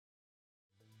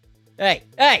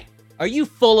Hey! Are you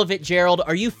full of it, Gerald?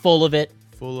 Are you full of it?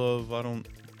 Full of, I don't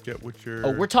get what you're...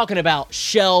 Oh, we're talking about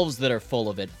shelves that are full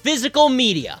of it. Physical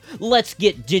media. Let's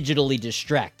get digitally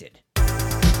distracted.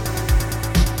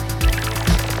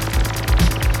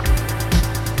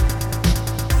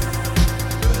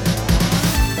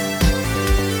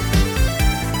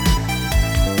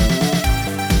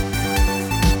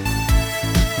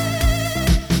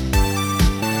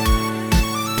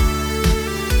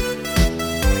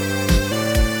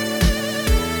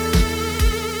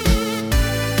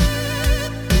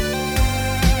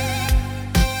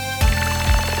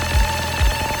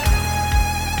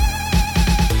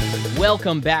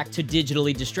 Welcome back to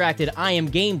Digitally Distracted. I am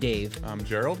Game Dave. I'm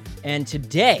Gerald. And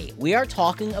today we are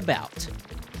talking about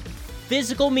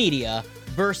physical media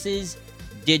versus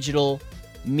digital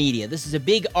media. This is a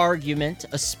big argument,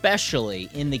 especially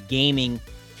in the gaming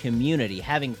community,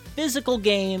 having physical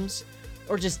games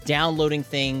or just downloading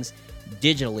things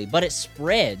digitally. But it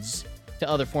spreads to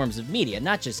other forms of media,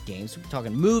 not just games. We're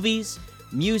talking movies,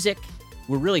 music.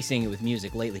 We're really seeing it with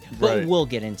music lately, but Right. We'll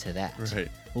get into that. Right.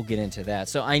 We'll get into that.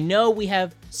 So I know we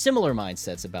have similar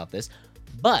mindsets about this,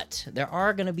 but there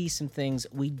are going to be some things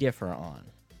we differ on,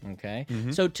 okay?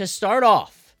 So to start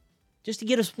off, just to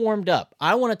get us warmed up,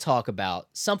 I want to talk about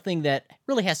something that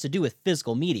really has to do with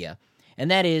physical media,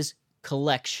 and that is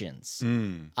collections.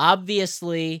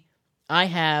 Obviously, I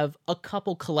have a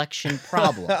couple collection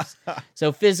problems.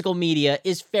 So physical media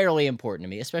is fairly important to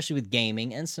me, especially with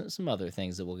gaming and some other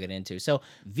things that we'll get into. So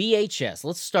VHS,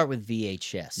 let's start with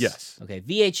VHS. Yes. Okay,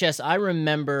 VHS, I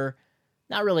remember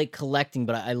not really collecting,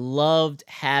 but I loved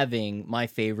having my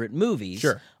favorite movies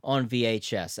Sure. on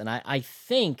VHS. And I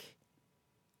think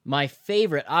my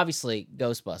favorite, obviously,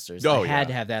 Ghostbusters. Oh, I had yeah.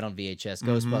 to have that on VHS.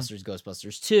 Ghostbusters,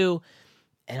 Ghostbusters 2.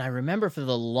 And I remember for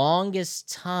the longest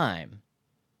time,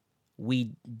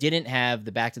 we didn't have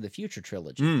the Back to the Future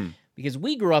trilogy because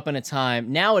we grew up in a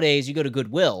time, nowadays you go to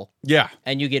Goodwill Yeah.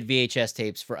 and you get VHS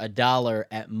tapes for $1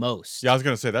 at most. Yeah, I was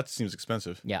going to say, that seems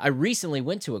expensive. Yeah, I recently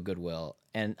went to a Goodwill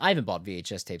and I haven't bought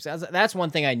VHS tapes. That's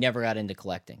one thing I never got into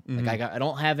collecting. Like I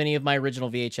don't have any of my original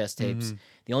VHS tapes.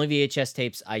 The only VHS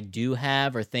tapes I do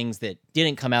have are things that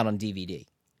didn't come out on DVD.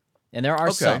 And there are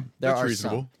Okay, some. There that's are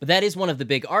reasonable. some. But that is one of the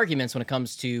big arguments when it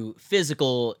comes to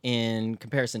physical in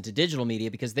comparison to digital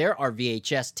media, because there are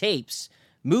VHS tapes,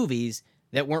 movies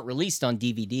that weren't released on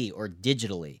DVD or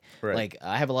digitally. Right. Like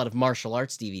I have a lot of martial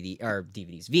arts DVDs,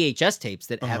 VHS tapes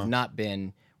that have not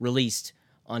been released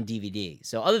on DVD.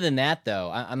 So other than that, though,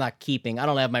 I'm not keeping. I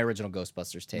don't have my original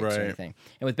Ghostbusters tapes Right. or anything.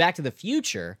 And with Back to the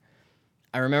Future,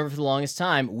 I remember for the longest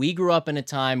time, we grew up in a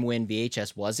time when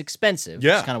VHS was expensive.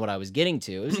 Yeah. Which is kind of what I was getting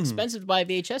to. It was expensive to buy a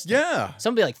VHS tape. Yeah.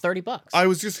 Some would be like $30. I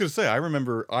was just going to say, I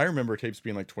remember tapes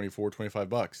being like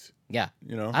 $24-$25, Yeah.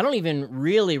 you know? I don't even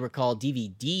really recall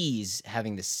DVDs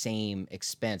having the same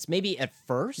expense. Maybe at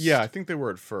first. Yeah, I think they were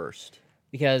at first.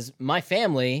 Because my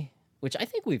family, which I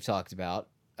think we've talked about,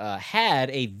 had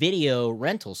a video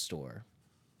rental store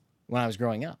when I was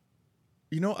growing up.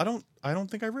 You know, I don't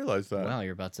think I realized that. Wow,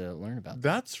 you're about to learn about that.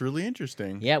 That's really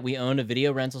interesting. Yeah, we owned a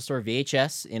video rental store,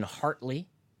 VHS, in Hartley.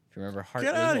 If you remember Hartley,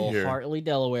 outta old here. Hartley,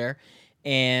 Delaware.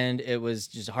 And it was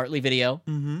just Hartley Video.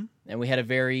 Mm-hmm. And we had a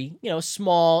very,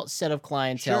 small set of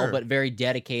clientele, Sure. but very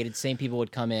dedicated. Same people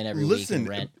would come in every week and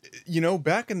rent. You know,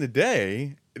 back in the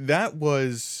day, that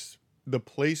was the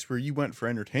place where you went for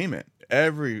entertainment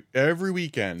every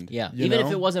weekend. Yeah, you even know?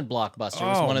 if it wasn't Blockbuster, it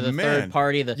was Oh, one of the man. third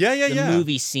party, the Yeah.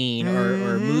 movie scene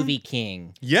or Mhm. Movie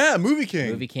King. Yeah, Movie King.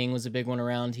 Movie King was a big one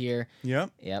around here.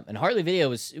 Yep. Yep, and Hartley Video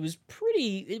was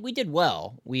pretty. We did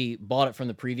well. We bought it from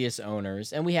the previous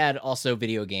owners, and we had also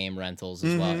video game rentals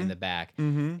as well in the back.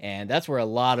 Mm-hmm. And that's where a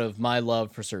lot of my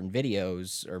love for certain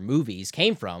videos or movies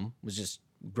came from. Was just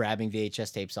grabbing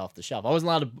VHS tapes off the shelf. I wasn't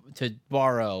allowed to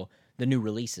borrow the new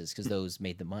releases because those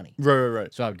made the money.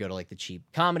 Right. So I would go to like the cheap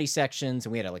comedy sections,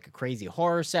 and we had like a crazy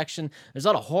horror section. There's a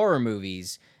lot of horror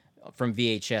movies from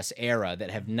VHS era that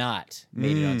have not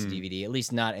made it onto DVD, at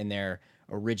least not in their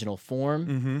original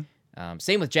form.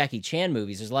 Same with Jackie Chan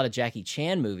movies. There's a lot of Jackie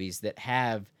Chan movies that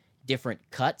have different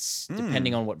cuts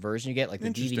depending on what version you get. Like the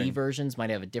DVD Interesting. versions might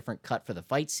have a different cut for the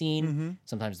fight scene.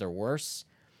 Sometimes they're worse.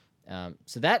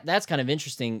 So that's kind of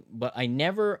interesting, but I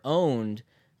never owned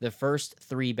the first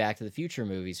 3 Back to the Future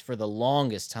movies for the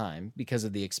longest time because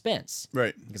of the expense.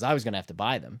 Right. Because I was going to have to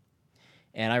buy them.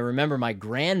 And I remember my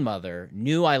grandmother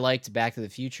knew I liked Back to the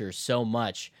Future so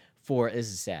much this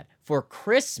is sad, for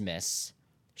Christmas,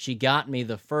 she got me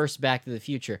the first Back to the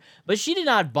Future. But she did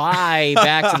not buy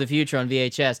Back to the Future on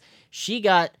VHS. She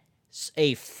got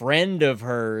a friend of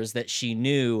hers that she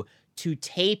knew to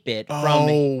tape it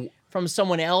from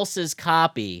someone else's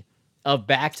copy of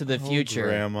Back to the Future.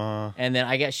 Grandma. And then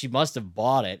I guess she must have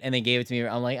bought it and then gave it to me.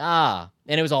 I'm like,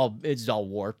 and it was all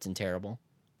warped and terrible.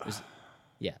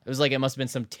 It was like it must have been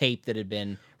some tape that had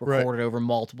been recorded over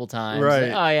multiple times. Right.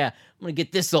 Like, oh yeah, I'm gonna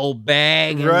get this old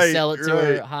bag and sell it to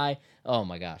her high. Oh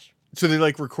my gosh. So they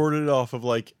like recorded it off of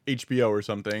like HBO or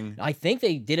something. I think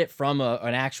they did it from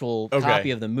an actual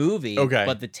copy of the movie. Okay.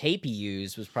 But the tape he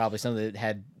used was probably something that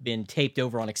had been taped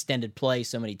over on extended play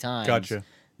so many times. Gotcha.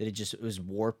 That it was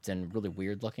warped and really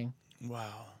weird looking.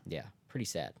 Wow. Yeah, pretty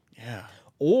sad. Yeah.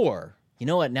 Or, you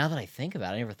know what, now that I think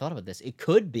about it, I never thought about this. It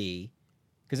could be,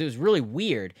 because it was really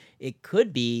weird, it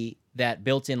could be that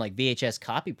built-in like VHS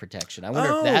copy protection. I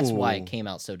wonder if that's why it came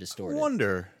out so distorted. I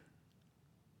wonder.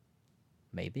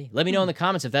 Maybe. Let me know in the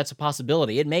comments if that's a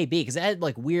possibility. It may be, because it had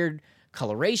like weird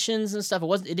colorations and stuff.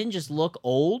 It didn't just look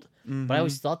old, but I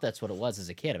always thought that's what it was as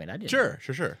a kid. I mean, I didn't.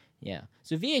 Sure. Yeah.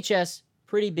 So VHS,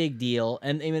 pretty big deal.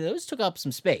 And I mean, those took up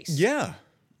some space. Yeah.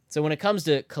 So when it comes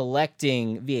to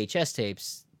collecting VHS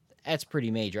tapes, that's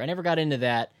pretty major. I never got into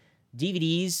that.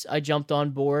 DVDs, I jumped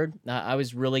on board. I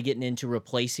was really getting into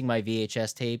replacing my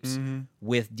VHS tapes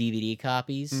with DVD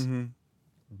copies.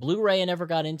 Blu-ray I never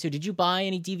got into. Did you buy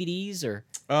any DVDs or?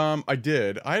 I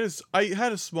did. I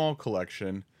had a small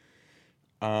collection.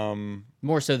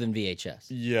 More so than VHS.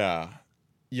 Yeah.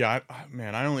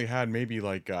 Man, I only had maybe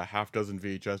like a half dozen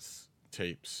VHS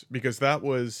tapes because that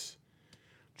was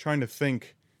trying to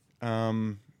think.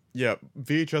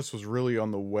 VHS was really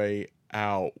on the way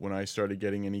out when I started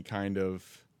getting any kind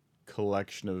of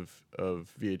collection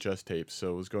of VHS tapes.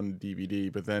 So it was going to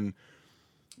DVD, but then,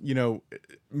 you know,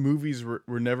 movies were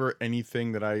never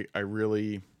anything that I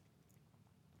really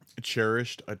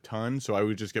cherished a ton. So I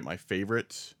would just get my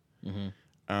favorites.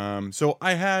 So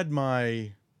I had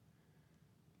my,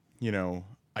 you know,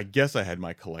 I guess I had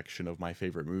my collection of my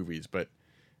favorite movies, but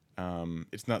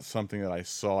it's not something that I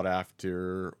sought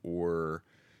after or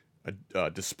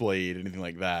displayed, anything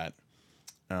like that.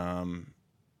 And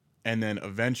then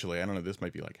eventually, I don't know, this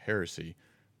might be like heresy,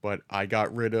 but I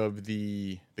got rid of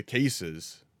the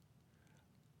cases,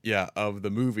 of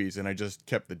the movies, and I just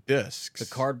kept the discs.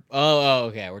 The card. Oh,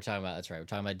 okay. That's right. We're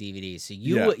talking about DVDs. So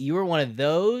you were one of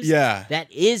those. Yeah.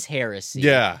 That is heresy.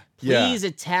 Yeah. Please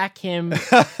attack him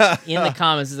in the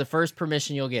comments. This is the first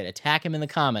permission you'll get. Attack him in the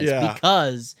comments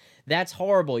because that's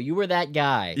horrible. You were that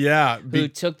guy. Yeah. Who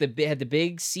had the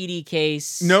big CD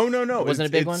case. No. Wasn't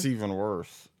a big one? It's even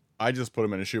worse. I just put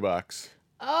them in a shoebox.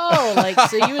 Oh, like,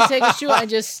 so you would take a shoe and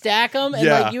just stack them? And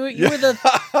like you were the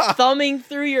thumbing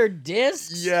through your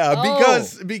discs? Yeah,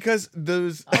 because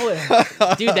those...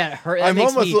 Oh, dude, that hurt. I'm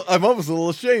almost a little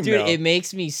ashamed dude, now. It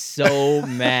makes me so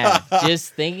mad.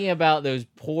 Just thinking about those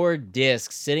poor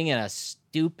discs sitting in a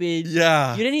stupid...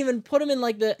 Yeah. You didn't even put them in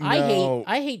like the... No.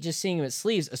 I hate just seeing them at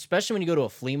sleeves, especially when you go to a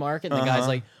flea market and the guy's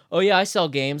like, oh yeah, I sell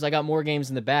games. I got more games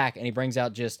in the back. And he brings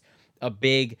out just a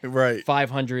big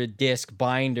 500 disc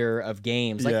binder of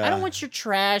games. Like, I don't want your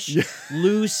trash,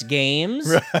 loose games.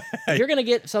 If you're gonna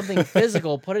get something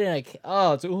physical, put it in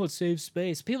it saves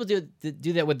space. People do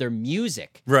that with their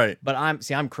music. Right. But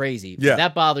I'm crazy. Yeah.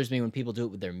 That bothers me when people do it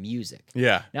with their music.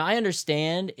 Yeah. Now I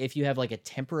understand if you have like a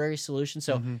temporary solution.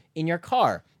 So in your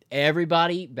car,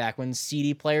 everybody, back when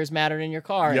CD players mattered in your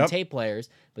car and tape players,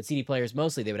 but CD players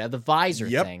mostly, they would have the visor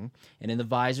thing. And in the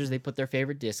visors, they put their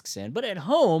favorite discs in. But at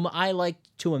home, I like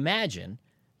to imagine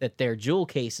that their jewel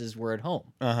cases were at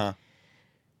home.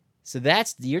 So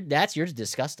that's yours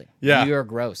disgusting. Yeah. You are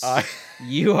gross.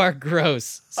 You are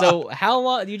gross. So how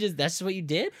long, that's what you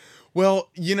did? Well,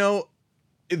 you know,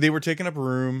 they were taking up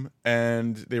room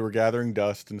and they were gathering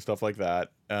dust and stuff like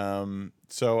that.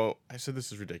 So I said,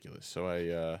 this is ridiculous. So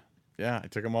I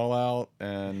took them all out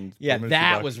and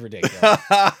that was ridiculous.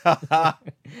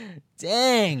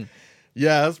 Dang.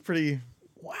 Yeah, that's pretty.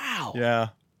 Wow. Yeah.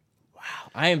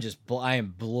 Wow. I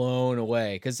am blown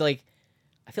away because like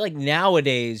I feel like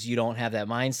nowadays you don't have that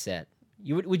mindset.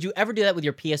 Would you ever do that with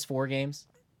your PS4 games?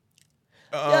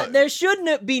 There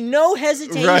shouldn't be no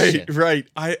hesitation. Right.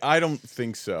 I don't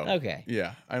think so. Okay.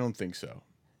 Yeah, I don't think so.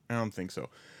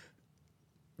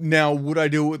 Now, would I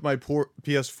do it with my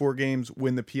PS4 games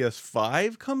when the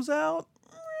PS5 comes out?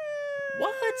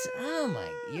 What? Oh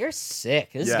my! You're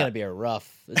sick. This is gonna be a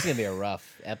rough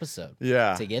episode.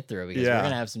 To get through because we're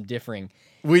gonna have some differing.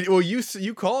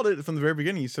 You called it from the very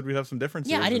beginning. You said we'd have some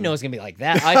differences. Yeah, I didn't know it was gonna be like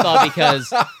that. I thought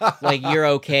because like you're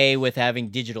okay with having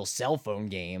digital cell phone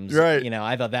games, right? You know,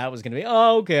 I thought that was gonna be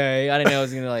okay. I didn't know it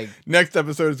was gonna like next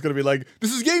episode is gonna be like,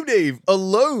 this is Game Dave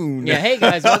alone. Yeah, hey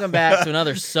guys, welcome back to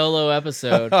another solo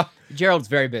episode. Gerald's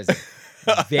very busy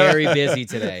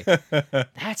today.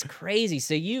 That's crazy.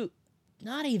 So you,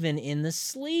 not even in the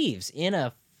sleeves, in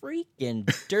a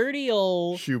freaking dirty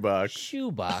old Shoebox.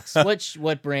 shoebox.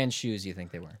 What brand shoes do you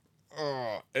think they were?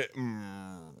 Oh.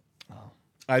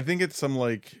 I think it's some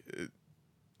like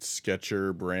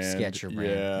Sketcher brand. Sketcher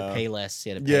brand. Yeah. The Payless.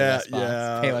 Yeah, the Payless Yeah, box.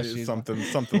 yeah. Payless shoes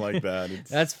box. Something like that. It's,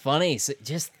 That's funny. So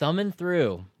just thumbing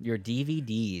through your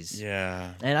DVDs.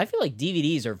 yeah. And I feel like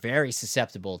DVDs are very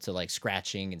susceptible to like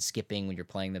scratching and skipping when you're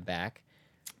playing them back.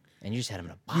 And you just had them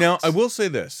in a box. Now, I will say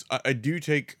this. I do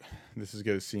take, this is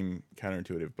going to seem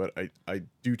counterintuitive, but I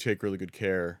do take really good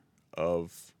care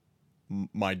of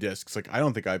my discs. Like, I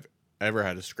don't think I've ever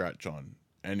had a scratch on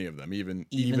any of them. Even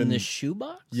the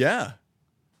shoebox? Yeah.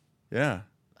 Yeah.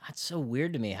 That's so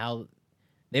weird to me how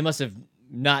they must have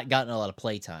not gotten a lot of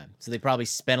playtime. So they probably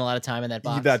spent a lot of time in that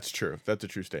box. That's true. That's a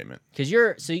true statement. Because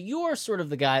you're sort of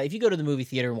the guy, if you go to the movie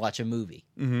theater and watch a movie,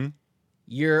 Mm-hmm.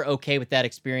 you're okay with that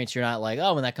experience. You're not like,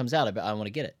 oh, when that comes out, I want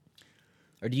to get it.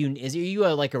 Or are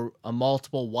you like a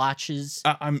multiple watches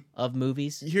of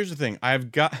movies? Here's the thing.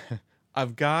 I've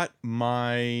got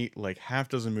my like half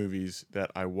dozen movies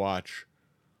that I watch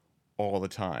all the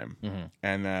time,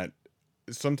 and that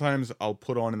sometimes I'll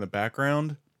put on in the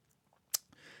background,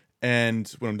 and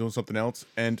when I'm doing something else,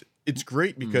 and it's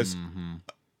great because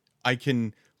I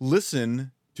can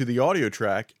listen to the audio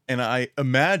track and I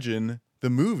imagine the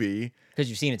movie because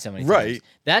you've seen it so many right. times.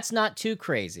 That's not too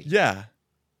crazy. Yeah.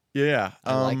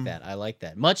 I like that. I like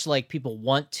that. Much like people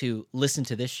want to listen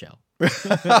to this show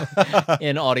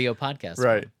in audio podcast.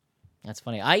 Right. That's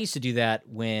funny. I used to do that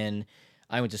when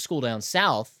I went to school down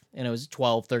south, and it was a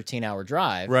 12, 13-hour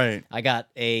drive. Right. I got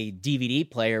a DVD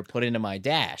player put into my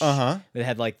dash. It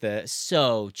had like the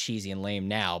so cheesy and lame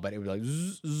now, but it would like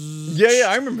Yeah,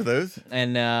 I remember those.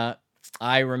 And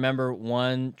I remember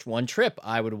one trip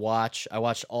I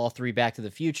watched all three Back to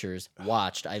the Futures.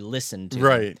 I listened to them.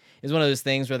 Right. It was one of those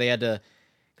things where they had to,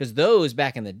 because those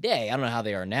back in the day, I don't know how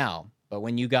they are now, but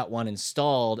when you got one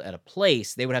installed at a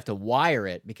place, they would have to wire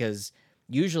it because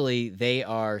usually they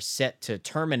are set to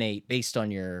terminate based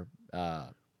on your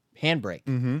handbrake.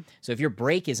 Mm-hmm. So if your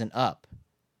brake isn't up,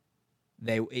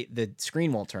 the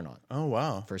screen won't turn on. Oh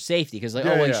wow. For safety, because like,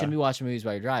 you shouldn't be watching movies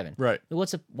while you're driving. Right.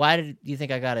 Why did you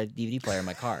think I got a DVD player in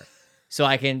my car? So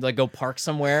I can like go park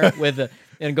somewhere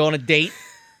and go on a date.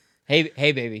 Hey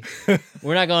baby,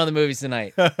 we're not going to the movies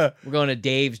tonight. We're going to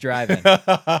Dave's Drive-In.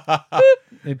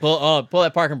 They pull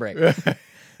that parking brake.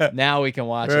 Now we can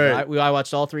watch it. I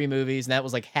watched all three movies, and that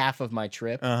was like half of my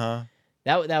trip.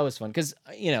 That was fun because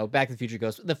Back to the Future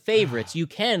goes the favorites. You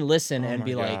can listen and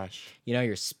be like,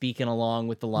 you're speaking along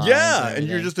with the lines. Yeah, and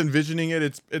you're just envisioning it.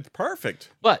 It's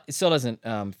perfect. But it still doesn't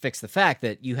fix the fact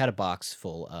that you had a box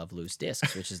full of loose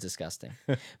discs, which is disgusting.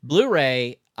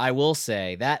 Blu-ray, I will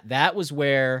say that was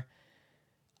where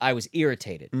I was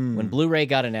irritated when Blu-ray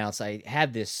got announced. I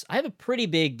have a pretty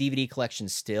big DVD collection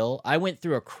still. I went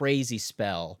through a crazy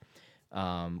spell.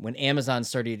 When Amazon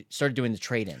started doing the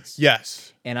trade-ins.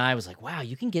 Yes. And I was like, wow,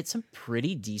 you can get some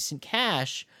pretty decent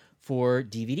cash for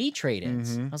DVD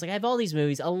trade-ins. I was like, I have all these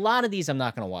movies. A lot of these I'm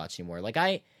not going to watch anymore. Like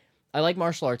I like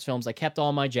martial arts films. I kept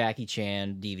all my Jackie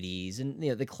Chan DVDs and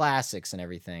the classics and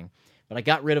everything. But I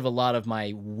got rid of a lot of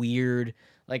my weird,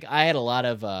 like I had a lot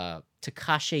of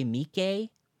Takashi Miike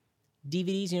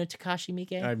DVDs. You know Takashi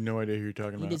Miike? I have no idea who you're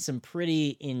talking about. He did some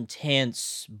pretty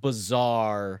intense,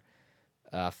 bizarre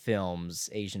films,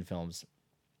 Asian films.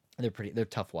 They're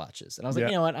tough watches. And I was like,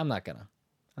 you know what? I'm not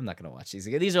gonna watch these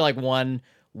again. These are like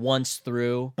once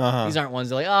through. These aren't ones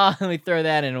that are like, let me throw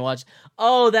that in and watch.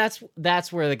 Oh,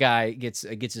 that's where the guy gets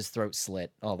his throat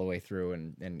slit all the way through,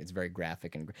 and it's very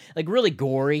graphic and like really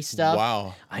gory stuff.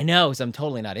 Wow. I know, because I'm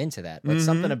totally not into that. But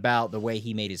something about the way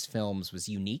he made his films was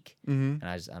unique, and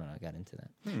I don't know, I got into that.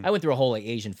 I went through a whole like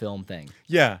Asian film thing.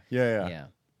 Yeah. Yeah,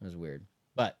 it was weird.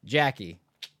 But Jackie.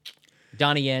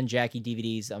 Donnie Yen, Jackie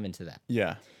DVDs, I'm into that.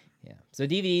 Yeah. Yeah. So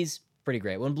DVDs, pretty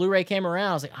great. When Blu-ray came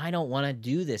around, I was like, I don't want to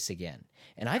do this again.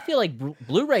 And I feel like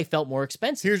Blu-ray felt more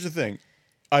expensive. Here's the thing.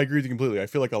 I agree with you completely. I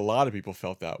feel like a lot of people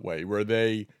felt that way, where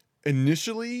they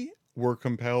initially were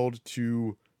compelled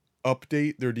to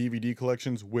update their DVD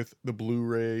collections with the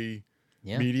Blu-ray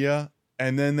media.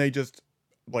 And then they just,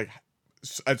 like,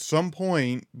 at some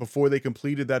point before they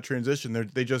completed that transition,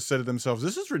 they just said to themselves,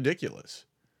 this is ridiculous.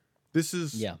 This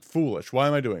is foolish. Why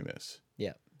am I doing this?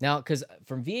 Yeah. Now, because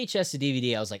from VHS to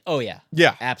DVD, I was like, oh, yeah.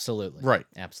 Yeah. Absolutely. Right.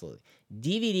 Absolutely.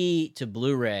 DVD to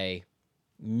Blu-ray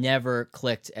never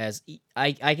clicked as...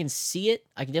 I can see it.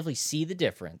 I can definitely see the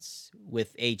difference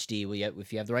with HD.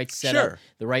 If you have the right setup,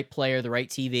 the right player, the right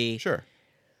TV. Sure.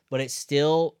 But it's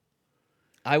still...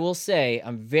 I will say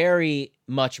I'm very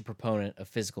much a proponent of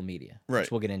physical media,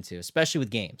 which we'll get into, especially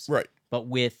with games. Right. But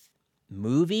with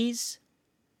movies,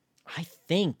 I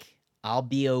think I'll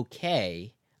be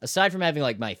okay. Aside from having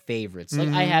like my favorites, like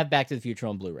I have Back to the Future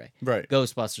on Blu-ray, Right.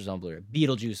 Ghostbusters on Blu-ray,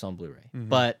 Beetlejuice on Blu-ray.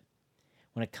 But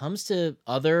when it comes to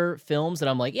other films that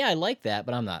I'm like, yeah, I like that,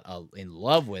 but I'm not in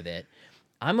love with it,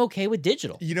 I'm okay with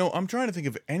digital. You know, I'm trying to think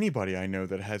of anybody I know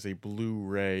that has a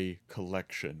Blu-ray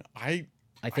collection. I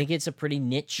think it's a pretty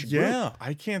niche group. Yeah,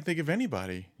 I can't think of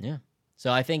anybody. Yeah.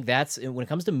 So I think that's, when it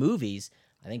comes to movies,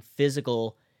 I think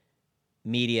physical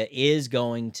media is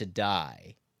going to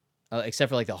die, except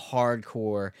for like the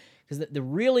hardcore. Because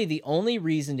the only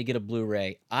reason to get a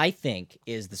Blu-ray, I think,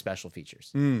 is the special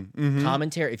features.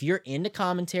 Commentary. If you're into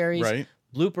commentaries, Right.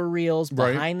 blooper reels,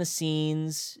 Right. behind the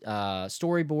scenes,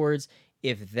 storyboards,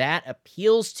 if that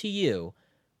appeals to you,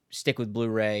 stick with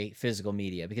Blu-ray physical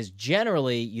media, because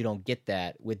generally you don't get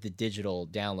that with the digital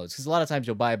downloads. Because a lot of times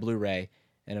you'll buy a Blu-ray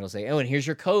and it'll say, oh, and here's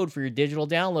your code for your digital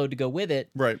download to go with it.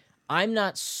 Right. I'm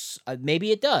not,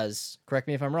 maybe it does, correct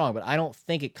me if I'm wrong, but I don't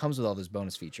think it comes with all those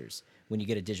bonus features when you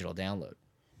get a digital download.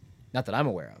 Not that I'm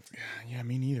aware of. Yeah,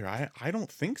 me neither. I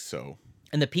don't think so.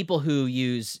 And the people who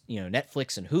use,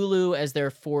 Netflix and Hulu as their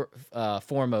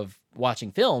form of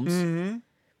watching films,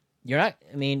 you're not,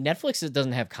 Netflix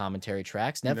doesn't have commentary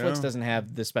tracks. Netflix No. doesn't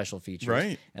have the special features.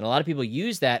 Right. And a lot of people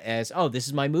use that as, oh, this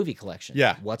is my movie collection.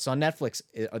 Yeah. What's on Netflix?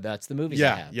 That's the movies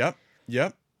I have.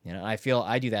 Yep. I feel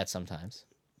I do that sometimes.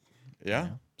 Yeah.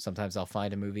 Sometimes I'll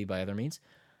find a movie by other means.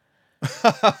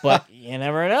 But you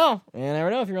never know. You never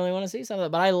know if you really want to see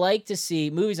something. But I like to see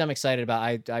movies I'm excited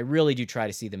about. I really do try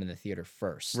to see them in the theater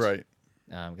first. Right.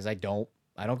 Because I don't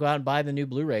go out and buy the new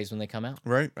Blu-rays when they come out.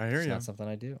 Right. I hear It's you. not something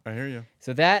I do. I hear you.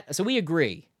 So we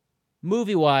agree.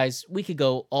 Movie-wise, we could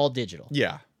go all digital.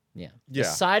 Yeah. Yeah. Yeah.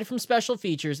 Aside from special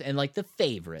features and like the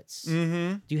favorites.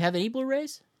 Mm-hmm. Do you have any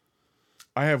Blu-rays?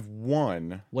 I have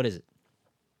one. What is it?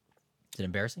 Is it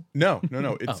embarrassing? No.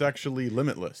 It's actually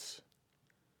Limitless.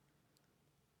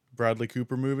 Bradley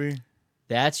Cooper movie.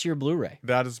 That's your Blu-ray.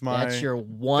 That's your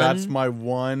one. That's my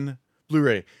one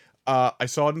Blu-ray. I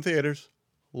saw it in theaters.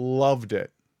 Loved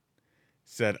it.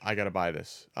 Said, I gotta buy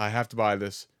this. I have to buy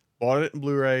this. Bought it in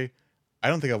Blu-ray. I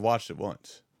don't think I've watched it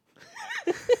once.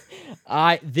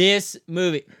 This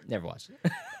movie, never watched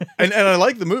it. and I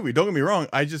like the movie. Don't get me wrong.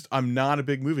 I'm not a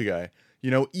big movie guy.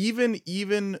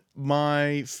 Even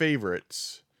my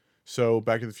favorites. So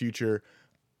Back to the Future.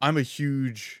 I'm a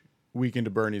huge Weekend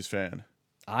at Bernie's fan.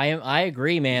 I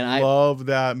agree, man. I Love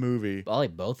that movie.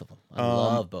 like both of them. I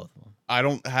love both of them. I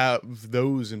don't have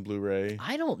those in Blu-ray.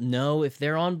 I don't know if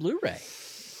they're on Blu-ray.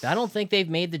 I don't think they've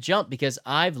made the jump because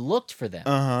I've looked for them.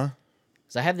 Uh-huh.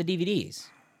 Because I have the DVDs,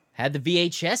 had the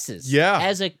VHSs. Yeah.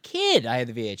 As a kid, I had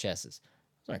the VHSs. Those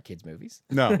aren't kids' movies.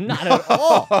 No. Not at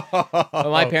all. But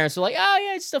my parents were like, oh,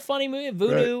 yeah, it's just a funny movie.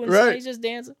 Voodoo and stuff. He's just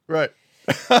dancing. Right.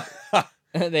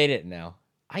 They didn't know.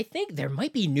 I think there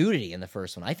might be nudity in the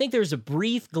first one. I think there's a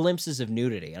brief glimpses of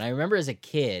nudity. And I remember as a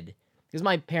kid, because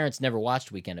my parents never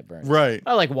watched Weekend at Bernie's. Right.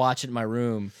 I like watch it in my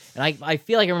room. And I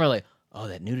feel like I remember like, oh,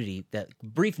 that nudity, that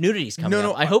brief nudity's coming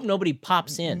up. I hope nobody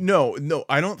pops in. No,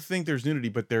 I don't think there's nudity,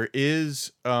 but there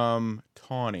is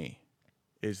Tawny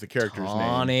is the character's name.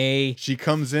 Tawny. She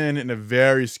comes in a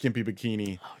very skimpy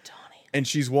bikini. Oh, Tawny. And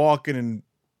she's walking and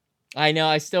I know.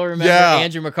 I still remember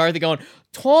Andrew McCarthy going,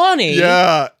 Tawny?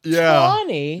 Yeah.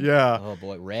 Tawny? Yeah. Oh,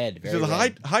 boy. Red. She Very says,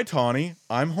 red. hi, Tawny.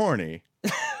 I'm horny.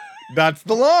 That's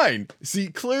the line. See,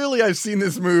 clearly I've seen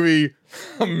this movie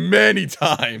many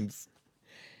times.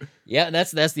 Yeah,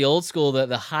 that's the old school,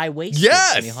 the high waist.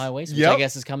 Yes. The high waist, which Yep. I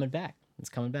guess is coming back. It's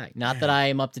coming back. Not that I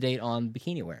am up to date on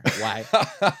bikini wear. Why?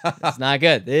 It's not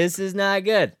good. This is not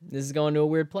good. This is going to a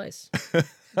weird place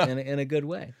in a good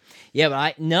way. Yeah,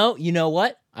 but you know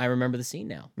what? I remember the scene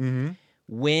now. Mm-hmm.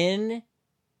 When,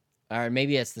 or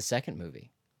maybe it's the second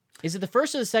movie. Is it the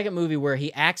first or the second movie where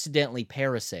he accidentally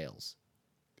parasails?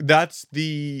 That's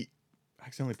the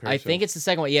accidentally parasail. I think it's the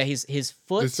second one. Yeah, his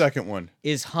foot the second one.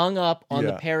 is hung up on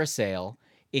the parasail.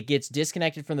 It gets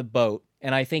disconnected from the boat,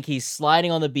 and I think he's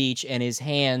sliding on the beach, and his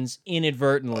hands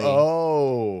inadvertently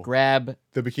grab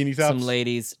the bikini tops. some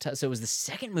ladies. So it was the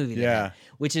second movie. Yeah,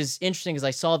 which is interesting because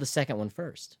I saw the second one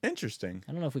first. Interesting.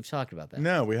 I don't know if we've talked about that.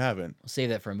 No, we haven't. We'll save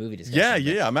that for a movie discussion.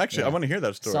 Yeah. I want to hear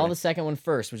that story. Saw the second one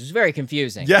first, which is very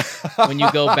confusing. Yeah. when you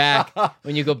go back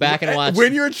and watch.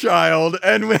 When you're a child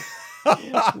and when.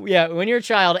 Yeah, when you're a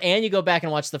child and you go back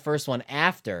and watch the first one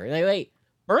after. You're like, wait,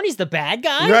 Bernie's the bad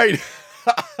guy? Right.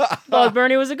 Thought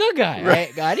Bernie was a good guy.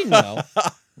 Right. I didn't know.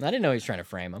 I didn't know he was trying to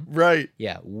frame him. Right.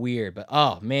 Yeah, weird. But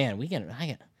oh man, I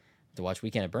got to watch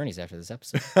Weekend at Bernie's after this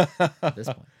episode. At this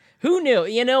point, who knew?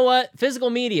 You know what? Physical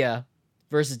media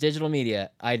versus digital media.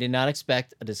 I did not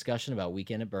expect a discussion about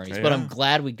Weekend at Bernie's, but I'm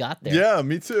glad we got there. Yeah,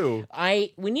 me too.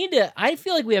 I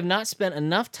feel like we have not spent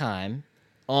enough time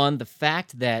on the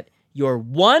fact that your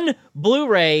one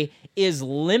Blu-ray is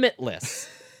limitless.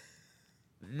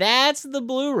 That's the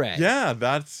Blu-ray. Yeah,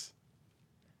 that's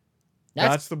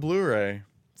the Blu-ray.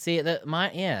 See that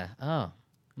yeah. Oh.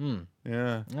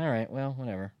 Yeah. All right. Well,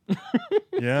 whatever.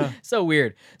 Yeah. So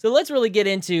weird. So let's really get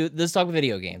into let's talk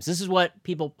video games. This is what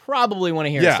people probably want to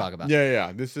hear us talk about.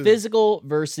 Yeah. This is physical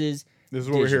versus This is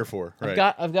what we're here for. Right.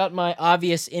 I've got my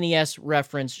obvious NES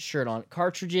reference shirt on.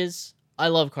 Cartridges. I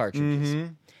love cartridges.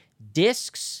 Mm-hmm.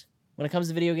 Discs, when it comes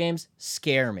to video games,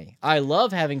 scare me. I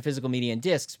love having physical media and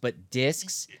discs, but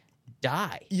discs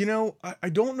die. You know, I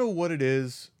don't know what it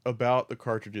is about the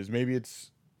cartridges. Maybe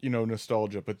it's,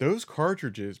 nostalgia, but those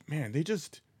cartridges, man, they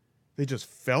just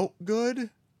felt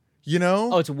good.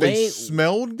 Oh, they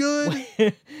smelled good.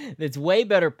 It's way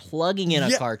better plugging in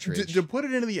a cartridge. To put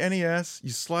it into the NES, you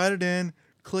slide it in,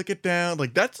 click it down.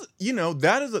 Like that's,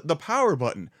 that is the power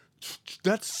button.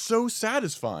 That's so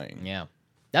satisfying. Yeah.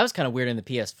 That was kind of weird in the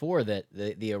PS4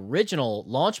 that the original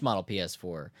launch model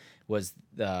PS4 was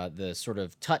the sort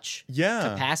of touch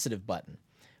capacitive button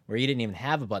where you didn't even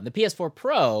have a button. The PS4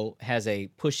 Pro has a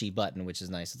pushy button, which is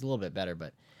nice. It's a little bit better,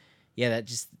 but yeah, that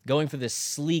just going for this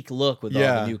sleek look with all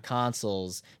the new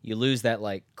consoles, you lose that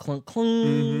like clunk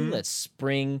clunk, that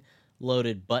spring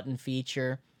loaded button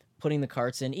feature, putting the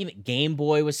carts in. Even Game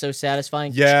Boy was so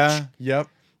satisfying. Yeah, yep.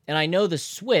 And I know the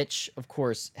Switch, of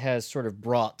course, has sort of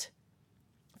brought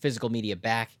physical media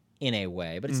back in a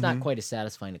way, but it's not quite as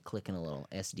satisfying to click in a little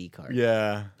SD card.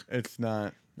 Yeah, it's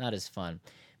not as fun.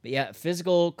 But yeah,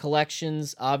 physical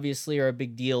collections obviously are a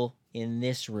big deal in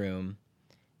this room.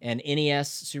 And NES,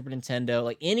 Super Nintendo,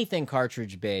 like anything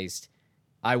cartridge based,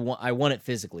 I want it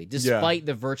physically, despite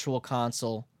the virtual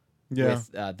console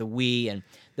with the Wii. And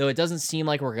though it doesn't seem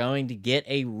like we're going to get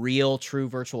a real true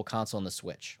virtual console on the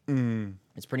Switch.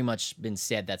 It's pretty much been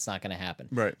said that's not going to happen.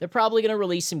 Right. They're probably going to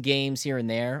release some games here and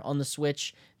there on the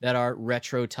Switch that are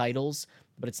retro titles,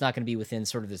 but it's not going to be within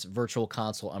sort of this virtual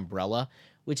console umbrella,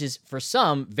 which is for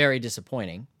some very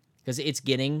disappointing because it's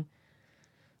getting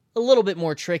a little bit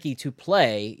more tricky to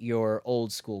play your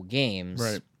old school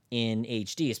games in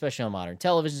HD, especially on modern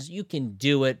televisions. You can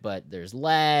do it, but there's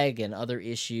lag and other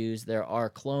issues. There are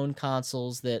clone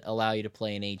consoles that allow you to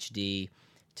play in HD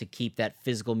to keep that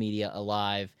physical media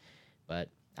alive. But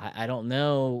I don't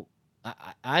know.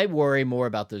 I worry more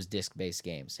about those disc-based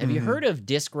games. Have you heard of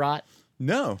disc rot?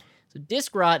 No. So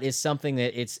disc rot is something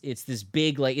that it's this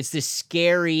big, like it's this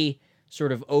scary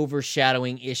sort of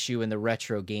overshadowing issue in the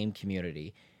retro game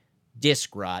community.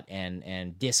 Disc rot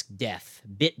and disc death,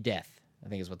 bit death, I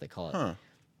think is what they call it. Huh.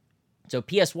 So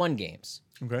PS1 games.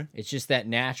 Okay. It's just that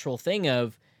natural thing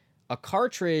of a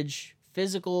cartridge,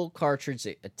 physical cartridge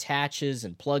that attaches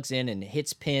and plugs in and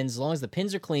hits pins. As long as the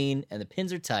pins are clean and the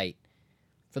pins are tight,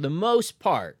 for the most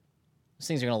part, those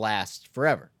things are going to last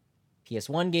forever.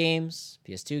 PS1 games,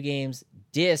 PS2 games,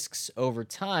 discs over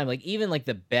time, like even like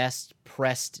the best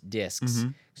pressed discs. 'Cause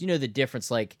you know the difference,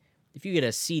 like if you get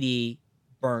a CD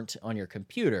burnt on your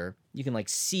computer, you can like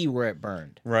see where it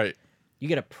burned. Right. You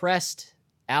get a pressed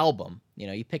album,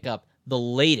 you pick up the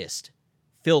latest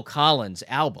Phil Collins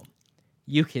album.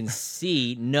 You can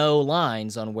see no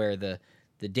lines on where the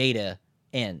data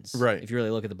ends. Right. If you really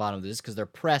look at the bottom of this, because they're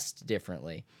pressed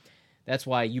differently. That's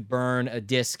why you burn a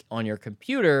disc on your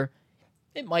computer.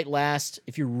 It might last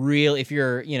if you're really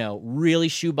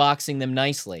shoeboxing them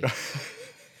nicely.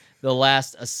 They'll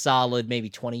last a solid maybe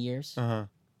 20 years.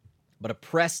 But a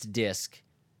pressed disc,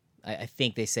 I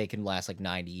think they say can last like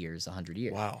 90 years, 100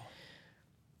 years. Wow.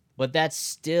 But that's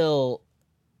still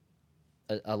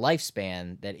a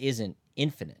lifespan that isn't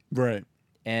infinite. Right.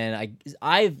 And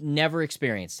I've never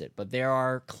experienced it, but there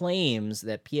are claims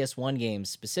that PS1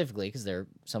 games specifically, because they're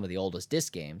some of the oldest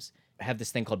disc games, have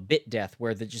this thing called bit death,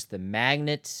 where the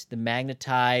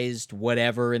magnetized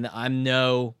whatever, and I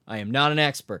am not an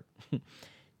expert,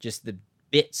 just the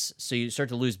bits, so you start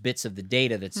to lose bits of the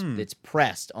data that's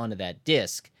pressed onto that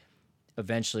disc,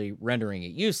 eventually rendering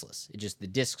it useless. The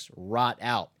discs rot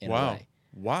out in a way.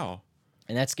 Wow.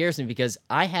 And that scares me because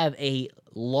I have a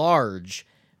large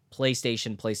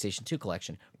PlayStation 2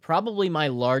 collection. Probably my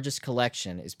largest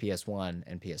collection is PS1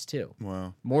 and PS2.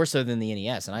 Wow. More so than the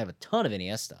NES, and I have a ton of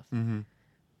NES stuff.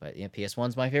 But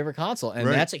PS1's my favorite console, and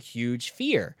that's a huge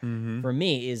fear for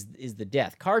me is the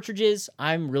death. Cartridges,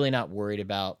 I'm really not worried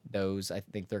about those. I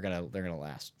think they're gonna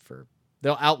last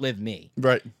they'll outlive me.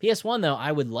 Right. PS1 though,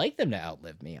 I would like them to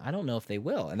outlive me. I don't know if they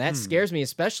will, and that scares me,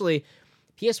 especially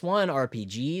PS1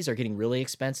 RPGs are getting really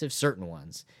expensive, certain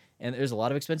ones, and there's a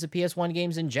lot of expensive PS1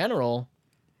 games in general.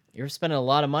 You're spending a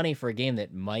lot of money for a game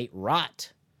that might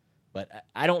rot. But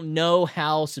I don't know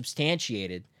how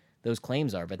substantiated those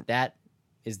claims are, but that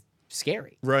is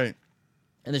scary. Right.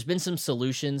 And there's been some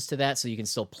solutions to that, so you can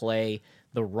still play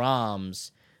the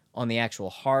ROMs on the actual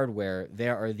hardware.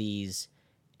 There are these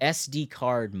SD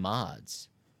card mods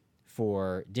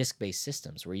for disc-based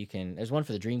systems where you can. There's one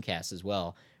for the Dreamcast as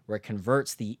well, where it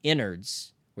converts the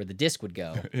innards, where the disc would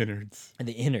go, Innards. and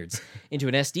the innards into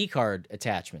an SD card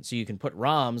attachment. So you can put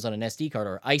ROMs on an SD card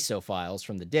or ISO files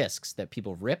from the discs that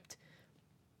people ripped.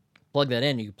 Plug that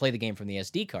in, you can play the game from the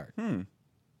SD card.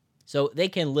 So they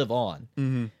can live on.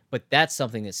 Mm-hmm. But that's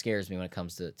something that scares me when it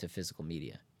comes to physical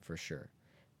media, for sure.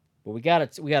 But we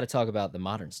gotta talk about the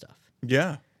modern stuff.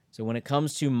 Yeah. So when it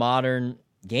comes to modern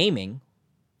gaming,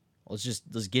 let's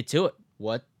get to it.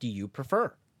 What do you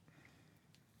prefer?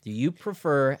 Do you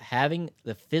prefer having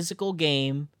the physical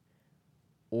game,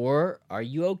 or are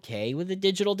you okay with the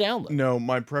digital download? No,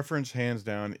 my preference, hands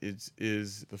down,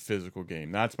 is the physical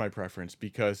game. That's my preference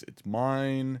because it's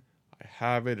mine. I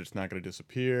have it. It's not going to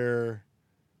disappear.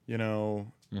 You know.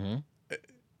 Mm-hmm.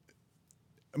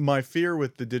 My fear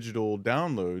with the digital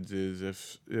downloads is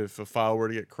if a file were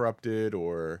to get corrupted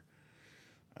or,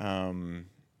 I don't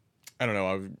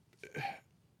know,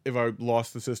 if I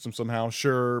lost the system somehow.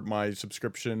 Sure, my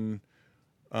subscription,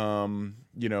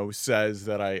 you know, says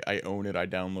that I own it, I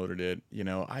downloaded it. You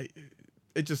know,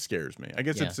 it just scares me. I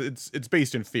guess it's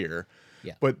based in fear.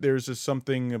 Yeah. But there's just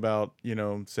something about, you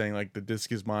know, saying like the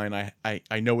disc is mine.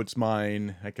 I know it's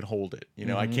mine. I can hold it. You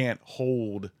know, I can't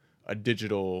hold a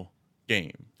digital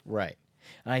game. Right.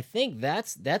 And I think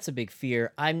that's a big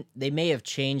fear. They may have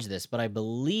changed this, but I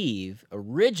believe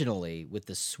originally with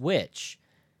the Switch,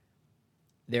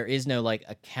 there is no like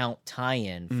account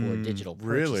tie-in for digital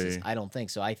purchases. Really? I don't think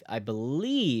so. I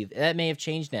believe that may have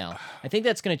changed now. I think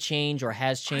that's going to change or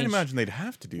has I changed imagine they'd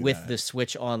have to do with that. the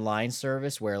Switch Online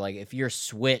service, where like if your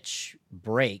Switch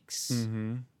breaks,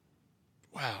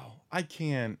 Wow. I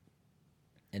can't.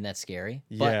 and that's scary.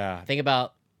 Yeah. But think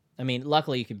about. I mean,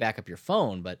 luckily you can back up your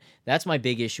phone, but that's my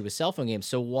big issue with cell phone games.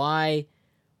 So why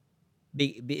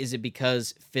is it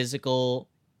because physical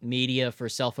media for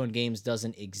cell phone games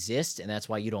doesn't exist, and that's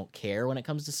why you don't care when it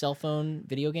comes to cell phone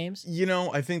video games? You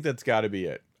know, I think that's got to be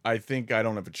it. I think I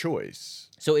don't have a choice.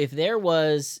 So if there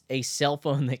was a cell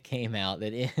phone that came out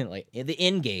that like the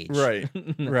N-Gage, Right.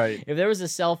 Right. If there was a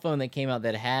cell phone that came out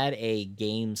that had a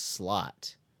game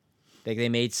slot, like they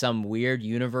made some weird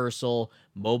universal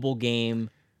mobile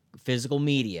game physical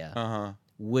media,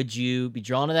 would you be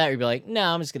drawn to that, or you'd be like, no,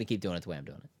 I'm just gonna keep doing it the way I'm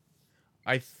doing it?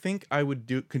 I think I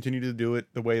would continue to do it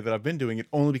the way that I've been doing it,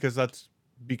 only because that's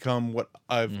become what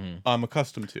I'm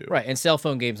accustomed to. Right, and cell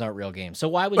phone games aren't real games, so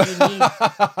why would you need?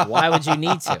 Why would you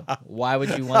need to? Why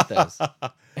would you want those?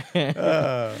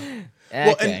 Well,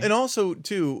 and also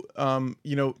too,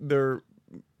 you know,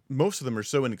 most of them are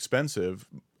so inexpensive.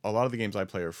 A lot of the games I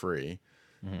play are free.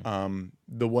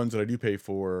 The ones that I do pay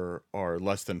for are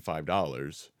less than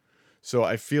 $5. So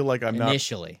I feel like I'm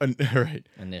initially. Right.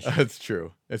 Initially. That's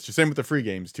true. It's the same with the free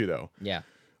games too, though. Yeah.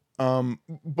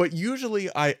 But usually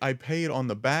I pay it on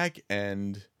the back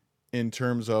end in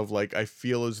terms of like I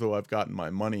feel as though I've gotten my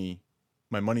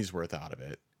money's worth out of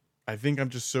it. I think I'm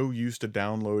just so used to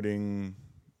downloading,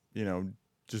 you know,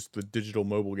 just the digital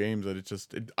mobile games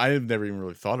that I have never even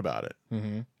really thought about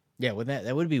it. Yeah,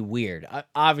 that would be weird.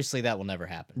 Obviously, that will never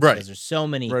happen. Right. Because there's so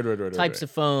many types of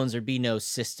phones. There'd be no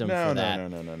system for that.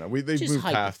 No. They've moved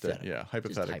past it. Yeah,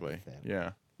 hypothetically.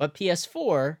 Yeah. But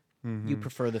PS4, you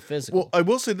prefer the physical. Well, I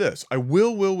will say this. I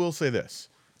will say this.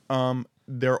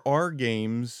 There are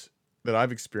games that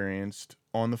I've experienced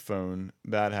on the phone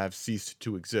that have ceased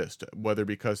to exist, whether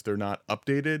because they're not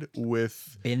updated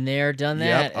with been there, done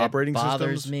that. operating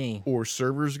bothers systems, me. or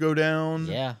servers go down.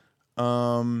 Yeah.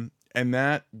 And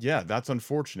that's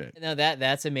unfortunate. No,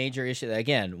 that's a major issue.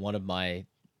 Again, one of my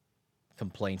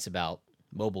complaints about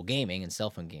mobile gaming and cell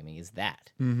phone gaming is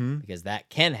that. Because that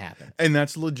can happen. And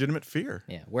that's a legitimate fear.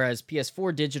 Yeah. Whereas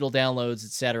PS4 digital downloads,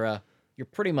 etc., you're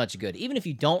pretty much good. Even if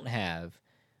you don't have,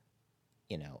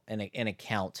 you know, an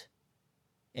account,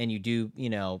 and you do, you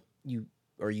know, you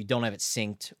don't have it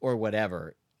synced or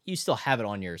whatever, you still have it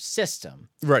on your system.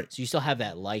 Right. So you still have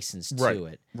that license to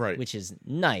it. Right. Which is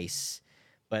nice.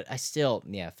 But I still,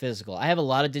 physical. I have a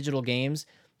lot of digital games,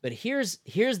 but here's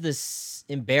this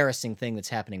embarrassing thing that's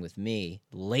happening with me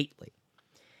lately.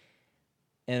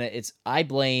 And I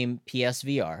blame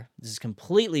PSVR. This is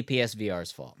completely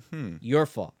PSVR's fault. Your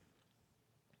fault.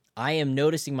 I am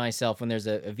noticing myself when there's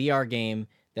a VR game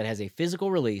that has a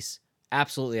physical release,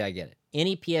 absolutely I get it.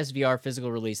 Any PSVR physical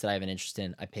release that I have an interest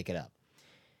in, I pick it up.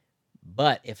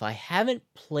 But if I haven't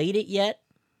played it yet,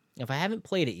 if I haven't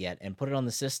played it yet and put it on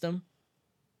the system,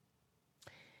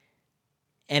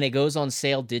 and it goes on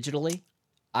sale digitally,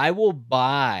 I will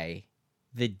buy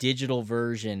the digital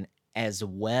version as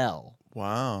well.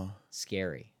 Wow.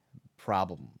 Scary.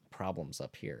 Problems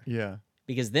up here. Yeah.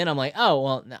 Because then I'm like, oh,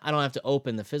 well, I don't have to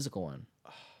open the physical one.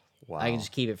 Wow. I can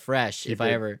just keep it fresh if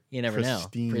I ever, you never know.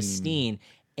 Pristine.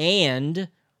 And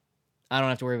I don't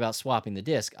have to worry about swapping the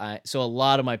disc. So a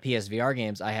lot of my PSVR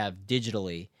games I have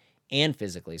digitally and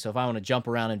physically. So if I want to jump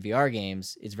around in VR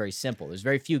games, it's very simple. There's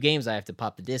very few games I have to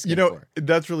pop the disc in for.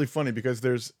 That's really funny because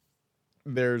there's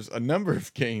a number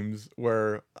of games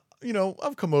where,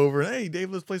 I've come over and, hey,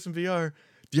 Dave, let's play some VR.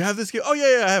 Do you have this game? Oh,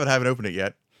 yeah, I haven't opened it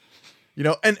yet.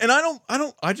 And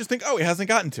I just think, oh, it hasn't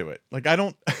gotten to it. Like,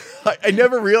 I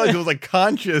never realized it was a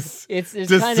conscious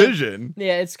decision.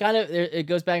 It's kind of, it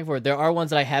goes back and forth. There are ones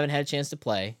that I haven't had a chance to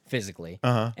play physically.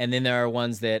 And then there are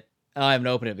ones that, I haven't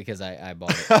opened it because I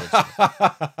bought it.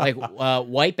 Like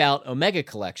Wipeout Omega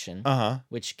Collection,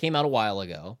 which came out a while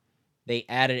ago. They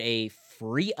added a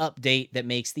free update that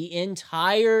makes the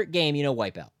entire game,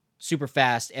 Wipeout. Super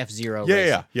fast F-Zero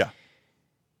racing. Yeah.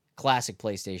 Classic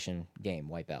PlayStation game,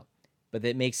 Wipeout. But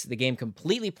that makes the game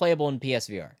completely playable in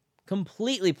PSVR.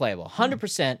 Completely playable.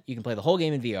 100%. You can play the whole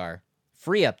game in VR.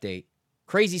 Free update.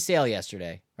 Crazy sale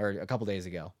yesterday, or a couple days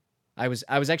ago. I was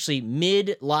actually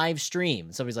mid live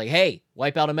stream. Somebody's like, "Hey,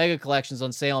 Wipeout Omega Collection's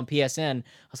on sale on PSN." I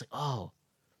was like, "Oh,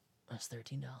 that's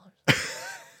 $13."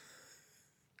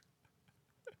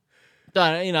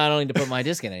 I don't need to put my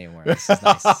disc in anymore. This is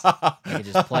nice. I can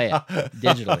just play it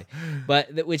digitally,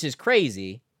 which is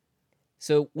crazy.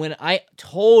 So when I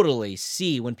totally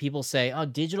see when people say, "Oh,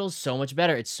 digital's so much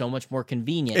better. It's so much more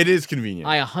convenient." It is convenient.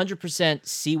 I 100%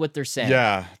 see what they're saying.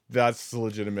 Yeah, that's a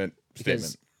legitimate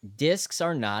statement. Discs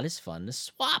are not as fun to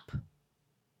swap.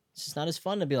 It's just not as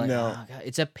fun to be like, no. Oh, God,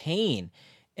 it's a pain.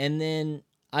 And then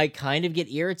I kind of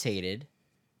get irritated,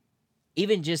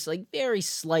 even just like very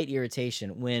slight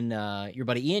irritation when your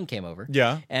buddy Ian came over.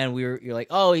 Yeah. And you're like,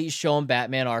 oh, he's showing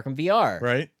Batman Arkham VR.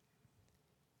 Right.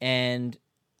 And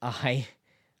I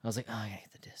was like, oh, I gotta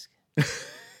get the disc.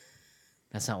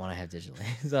 That's not what I have digitally.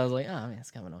 So I was like, oh, man,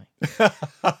 that's kind of annoying.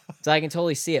 So I can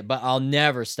totally see it, but I'll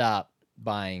never stop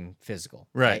buying physical.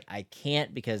 Right. I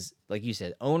can't because, like you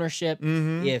said, ownership.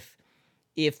 Mm-hmm.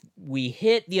 If we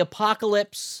hit the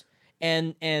apocalypse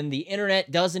and the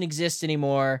internet doesn't exist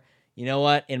anymore, you know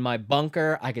what? In my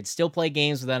bunker, I could still play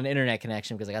games without an internet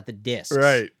connection because I got the discs.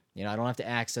 Right. I don't have to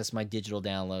access my digital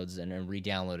downloads and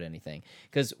re-download anything.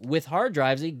 Because with hard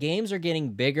drives, games are getting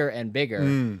bigger and bigger.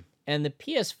 And the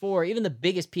PS4, even the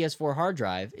biggest PS4 hard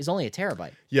drive, is only 1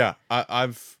 terabyte. Yeah,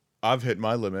 I've hit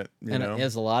my limit. And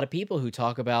there's a lot of people who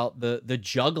talk about the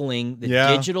juggling,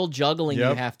 digital juggling you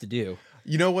have to do.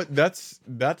 You know what? That's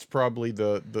probably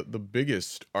the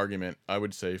biggest argument I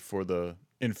would say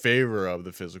in favor of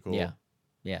the physical.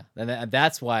 Yeah, and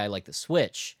that's why I like the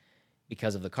Switch,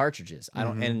 because of the cartridges.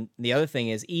 And the other thing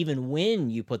is, even when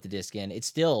you put the disc in, it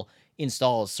still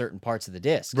installs certain parts of the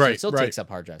disc. Right, so it still takes up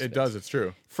hard drive space. It does. It's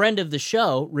true. Friend of the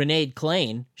show, Renaid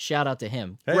Klein, shout out to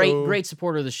him. Hey-o. Great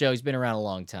supporter of the show. He's been around a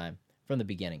long time from the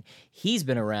beginning. He's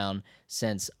been around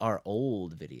since our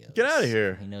old videos. Get out of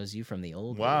here. He knows you from the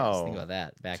old Wow. videos. Think about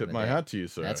that. Back Tip in the my day. hat to you,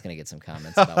 sir. That's going to get some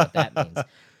comments about what that means.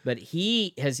 But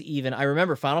he has I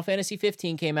remember Final Fantasy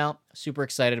 15 came out. Super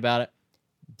excited about it.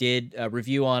 Did a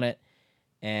review on it.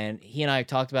 And he and I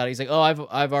talked about it. He's like, oh,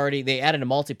 I've already, they added a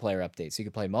multiplayer update. So you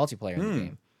could play multiplayer in the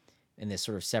game in this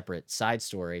sort of separate side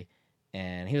story.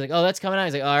 And he was like, oh, that's coming out.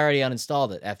 He's like, oh, I already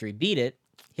uninstalled it. After he beat it,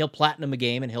 he'll platinum a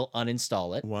game and he'll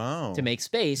uninstall it to make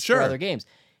space for other games.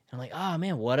 And I'm like, oh,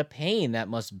 man, what a pain that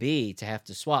must be to have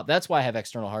to swap. That's why I have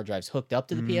external hard drives hooked up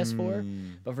to the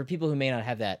PS4. But for people who may not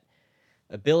have that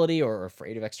ability or are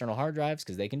afraid of external hard drives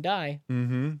because they can die,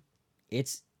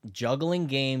 it's juggling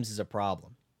games is a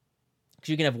problem. Because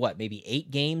you can have, maybe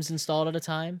 8 games installed at a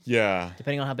time? Yeah.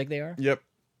 Depending on how big they are? Yep.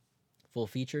 Full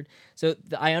featured. So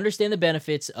I understand the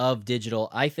benefits of digital.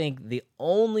 I think the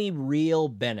only real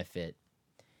benefit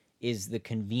is the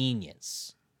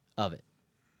convenience of it.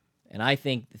 And I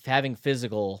think having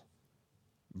physical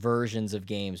versions of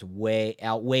games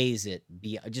outweighs it.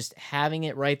 Just having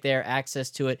it right there, access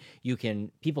to it,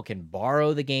 people can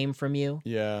borrow the game from you.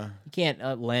 Yeah. You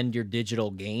can't lend your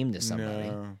digital game to somebody.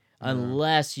 No.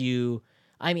 Unless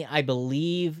I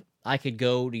believe I could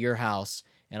go to your house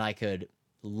and I could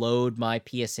load my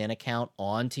PSN account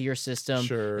onto your system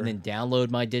and then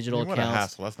download my digital What accounts. a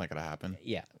hassle. That's not going to happen.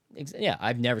 Yeah. Yeah.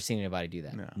 I've never seen anybody do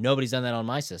that. No. Nobody's done that on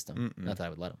my system. Not that I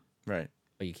would let them. Right.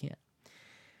 But you can't.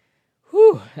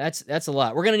 Whew. That's a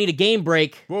lot. We're going to need a game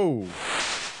break. Whoa.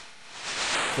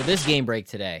 So this game break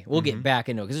today, we'll get back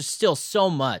into it because there's still so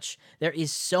much. There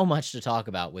is so much to talk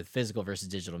about with physical versus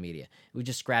digital media. We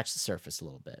just scratched the surface a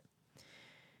little bit.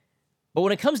 But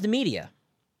when it comes to media,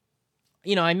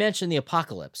 you know, I mentioned the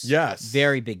apocalypse. Yes.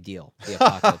 Very big deal, the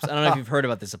apocalypse. I don't know if you've heard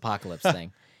about this apocalypse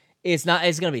thing. It's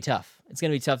going to be tough. It's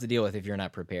going to be tough to deal with if you're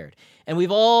not prepared. And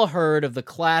we've all heard of the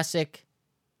classic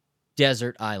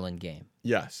desert island game.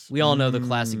 Yes. We all know the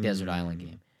classic desert island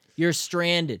game. You're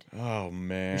stranded. Oh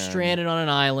man. You're stranded on an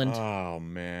island. Oh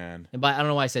man. And I don't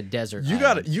know why I said desert. You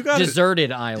island. got to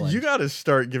deserted island. You got to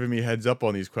start giving me heads up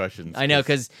on these questions. I know,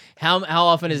 because how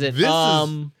often is it? This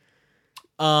right.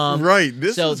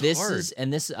 This so is this hard. is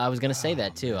and this I was gonna say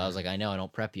that too. I was like, I know I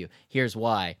don't prep you. Here's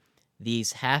why.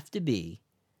 These have to be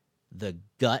the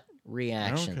gut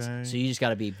reactions. Okay. So you just got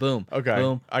to be boom. Okay.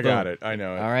 Boom. I got it. I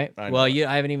know it. All right. I know Well, it.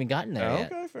 I haven't even gotten there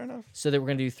yet. Okay, fair enough. So that we're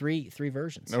gonna do three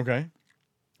versions. Okay.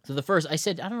 So the first, I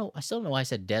said, I don't know, I still don't know why I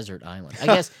said desert island. I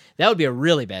guess that would be a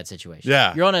really bad situation.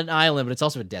 Yeah. You're on an island, but it's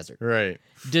also a desert. Right.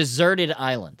 Deserted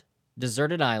island.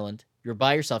 Deserted island. You're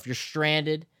by yourself. You're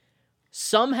stranded.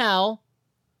 Somehow,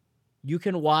 you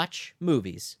can watch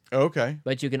movies, Okay.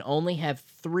 but you can only have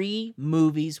 3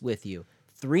 movies with you.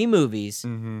 3 movies.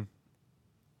 Mm-hmm.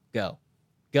 Go.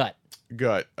 Gut.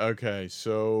 Gut. Okay.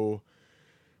 So,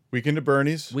 Weekend at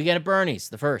Bernie's. We get a Bernie's,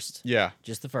 the first. Yeah.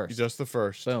 Just the first. Just the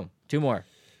first. Boom. 2 more.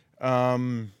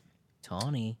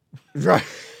 Tawny. Right.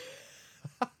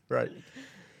 Right.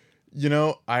 You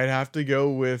know, I'd have to go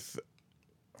with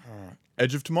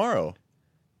Edge of Tomorrow.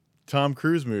 Tom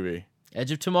Cruise movie.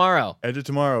 Edge of Tomorrow. Edge of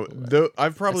Tomorrow. Though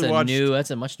I've probably watched. That's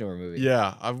a much newer movie.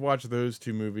 Yeah, I've watched those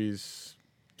 2 movies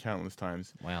countless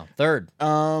times. Wow. Third.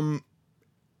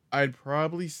 I'd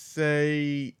probably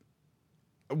say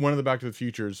one of the Back to the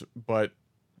Futures, but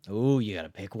Ooh, you got to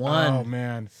pick one. oh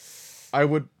man, I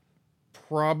would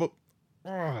probably.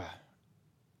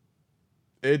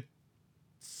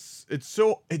 It's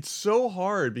so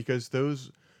hard because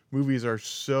those movies are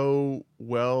so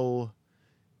well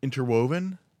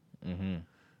interwoven.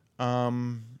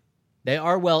 Mm-hmm. They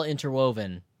are well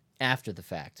interwoven after the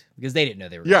fact because they didn't know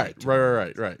they were. Yeah,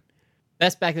 right.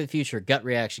 Best Back to the Future gut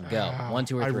reaction. Go 1,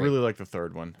 2, or 3. I really like the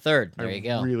third one. Third. There you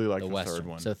go. Really like the Western. third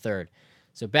one. So third.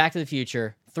 So Back to the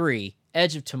Future 3,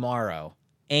 Edge of Tomorrow,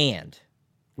 and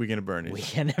Weekend at Bernie's.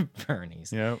 Weekend at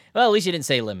Bernie's. Yeah. Well, at least you didn't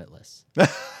say Limitless. But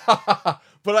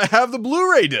I have the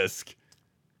Blu-ray disc.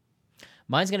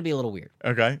 Mine's gonna be a little weird.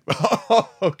 Okay.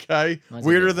 Okay. Mine's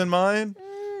Weirder okay. than mine?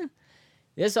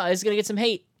 This is gonna get some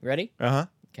hate. Ready? Uh-huh.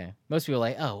 Okay. Most people are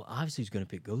like, oh, obviously he's gonna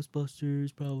pick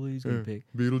Ghostbusters. Probably he's gonna pick.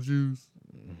 Beetlejuice.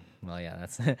 Well, yeah,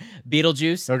 that's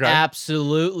Beetlejuice. Okay.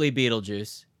 Absolutely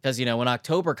Beetlejuice. Because, you know, when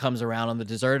October comes around on the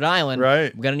deserted island,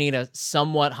 Right. we're going to need a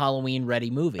somewhat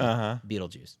Halloween-ready movie. Uh-huh.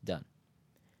 Beetlejuice. Done.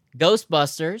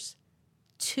 Ghostbusters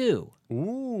 2.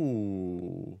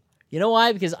 Ooh. You know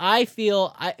why? Because I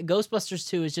feel Ghostbusters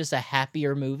 2 is just a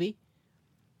happier movie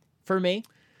for me.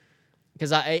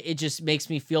 Because it just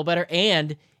makes me feel better.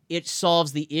 And it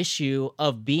solves the issue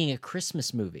of being a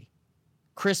Christmas movie.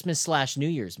 Christmas/New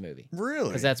Year's movie. Really?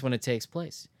 Because that's when it takes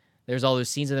place. There's all those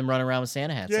scenes of them running around with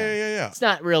Santa hats on. Yeah. It's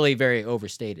not really very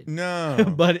overstated.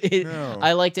 No. But No.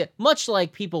 I liked it. Much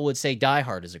like people would say Die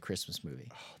Hard is a Christmas movie.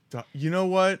 You know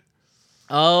what?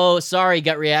 Oh, sorry,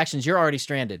 gut reactions. You're already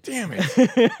stranded. Damn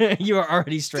it. You are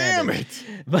already stranded.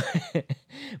 Damn it.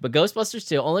 But Ghostbusters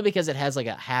 2, only because it has like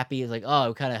a happy, like,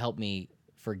 oh, it kind of helped me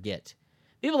forget.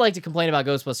 People like to complain about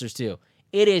Ghostbusters 2.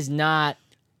 It is not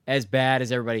as bad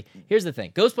as everybody. Here's the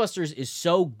thing. Ghostbusters is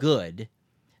so good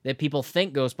that people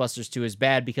think Ghostbusters 2 is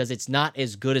bad because it's not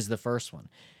as good as the first one.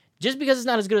 Just because it's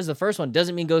not as good as the first one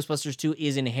doesn't mean Ghostbusters 2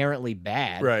 is inherently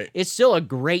bad. Right. It's still a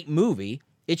great movie.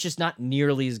 It's just not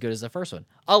nearly as good as the first one.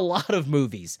 A lot of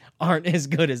movies aren't as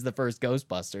good as the first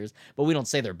Ghostbusters, but we don't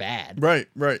say they're bad. Right.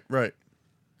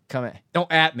 Come on.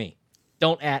 Don't at me.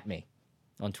 Don't at me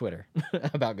on Twitter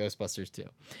about Ghostbusters 2.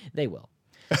 They will.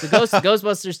 So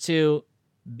Ghostbusters 2,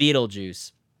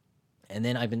 Beetlejuice. And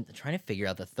then I've been trying to figure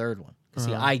out the third one.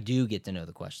 See, I do get to know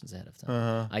the questions ahead of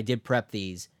time. I did prep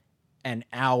these an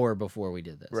hour before we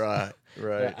did this. Right.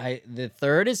 The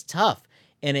third is tough,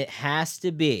 and it has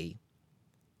to be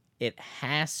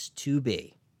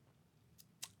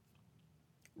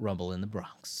Rumble in the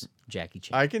Bronx, Jackie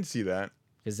Chan. I can see that.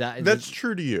 That's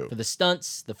true to you. For the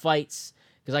stunts, the fights,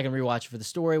 because I can rewatch it for the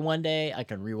story one day. I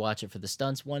can rewatch it for the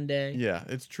stunts one day. Yeah,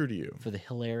 it's true to you. For the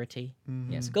hilarity.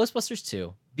 Yes. Ghostbusters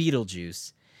 2,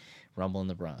 Beetlejuice, Rumble in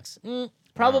the Bronx.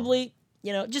 Probably,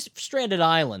 just Stranded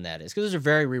Island, that is, because those are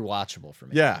very rewatchable for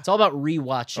me. Yeah. It's all about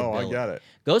rewatchability. Oh, I got it.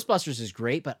 Ghostbusters is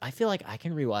great, but I feel like I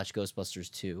can rewatch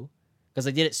Ghostbusters 2 because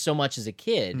I did it so much as a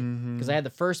kid. Mm-hmm. Because I had the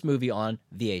first movie on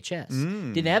VHS.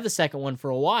 Mm. Didn't have the second one for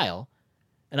a while.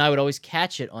 And I would always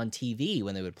catch it on TV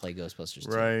when they would play Ghostbusters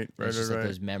 2. Right. It's just like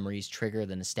those memories trigger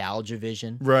the nostalgia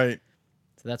vision. Right.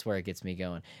 So that's where it gets me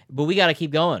going. But we got to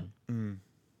keep going. Mm.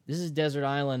 This is Desert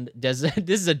Island. This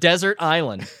is a desert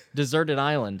island. Deserted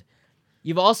island.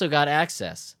 You've also got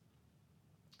access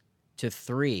to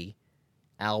 3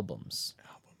 albums.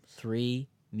 3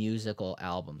 musical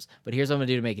albums. But here's what I'm going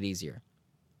to do to make it easier.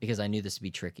 Because I knew this would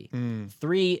be tricky.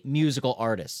 3 musical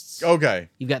artists. Okay.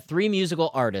 You've got 3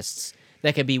 musical artists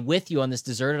that can be with you on this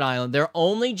deserted island. Their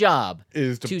only job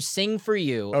Is to sing for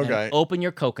you Okay. and open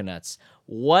your coconuts.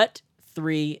 What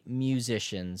 3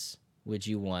 musicians would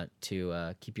you want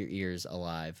to keep your ears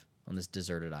alive on this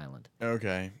deserted island?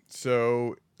 Okay.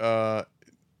 So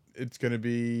it's gonna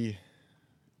be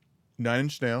 9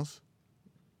 Inch Nails.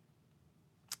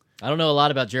 I don't know a lot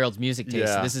about Gerald's music taste.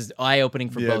 Yeah. So this is eye-opening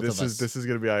for both of us. This is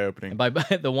gonna be eye opening. And by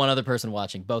the one other person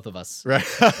watching, both of us. Right.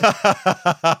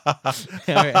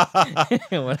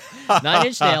 9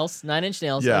 Inch Nails. 9 Inch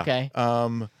Nails. Yeah. Okay.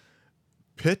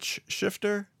 Pitch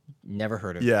Shifter. Never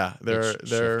heard of Yeah, Pitch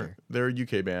Shifter. they're a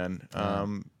UK band.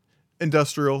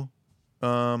 Industrial.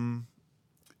 Learning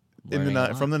a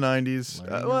lot. From the 90s.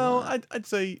 Learning a Well, lot. I'd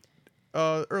say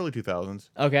early 2000s.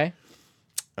 Okay.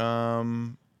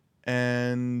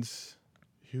 And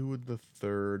who would the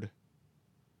third?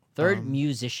 Third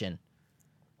musician.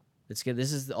 That's good.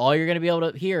 This is all you're going to be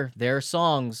able to hear. Their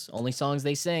songs, only songs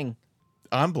they sing.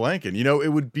 I'm blanking. You know, it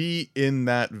would be in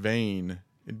that vein.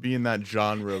 It'd be in that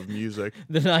genre of music.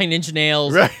 The 9 Inch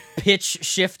Nails Right. Pitch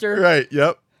Shifter, Right.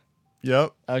 Yep.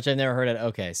 which I've never heard of.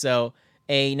 Okay, so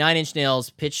a 9 Inch Nails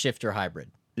Pitch Shifter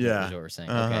hybrid. Yeah. Is what we're saying.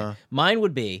 Uh-huh. Okay. Mine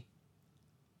would be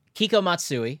Kiko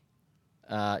Matsui,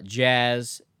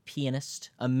 jazz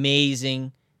pianist,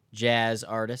 amazing jazz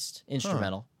artist,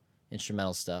 instrumental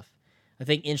stuff. I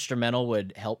think instrumental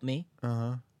would help me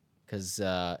because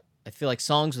I feel like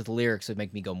songs with lyrics would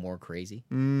make me go more crazy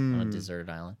on a deserted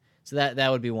island. So that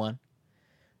would be one.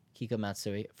 Kiko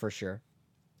Matsui for sure.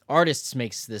 Artists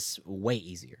makes this way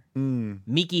easier.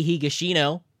 Miki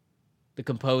Higashino, the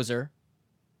composer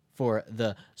for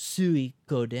the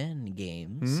Suikoden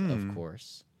games, of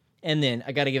course. And then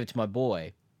I got to give it to my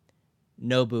boy,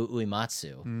 Nobu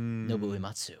Uematsu. Nobu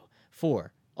Uematsu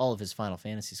for all of his Final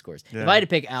Fantasy scores. Yeah. If I had to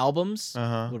pick albums, it would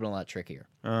have been a lot trickier.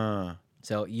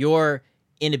 So your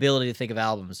inability to think of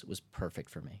albums was perfect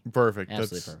for me. Perfect.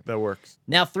 Absolutely perfect. That works.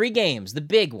 Now 3 games, the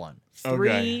big one. 3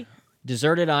 Okay.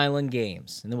 deserted island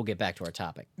games. And then we'll get back to our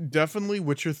topic. Definitely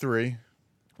Witcher 3.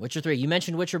 Witcher 3. You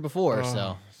mentioned Witcher before,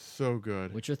 so So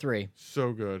good. Witcher 3.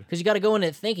 So good. Because you got to go in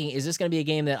it thinking, is this going to be a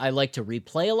game that I like to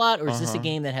replay a lot, or is this a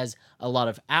game that has a lot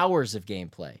of hours of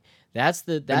gameplay? That's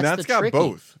And that's the got tricky.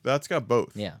 both. That's got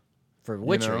both. Yeah. For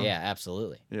Witcher, know? yeah,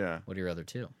 absolutely. Yeah. What are your other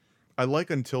 2? I like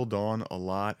Until Dawn a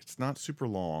lot. It's not super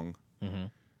long.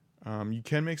 You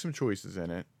can make some choices in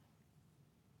it.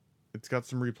 It's got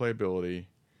some replayability.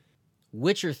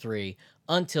 Witcher 3,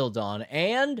 Until Dawn,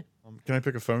 and Can I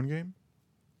pick a phone game?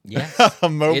 yeah, A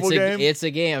mobile game? It's a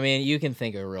game. I mean, you can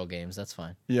think of real games. That's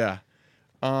fine. Yeah.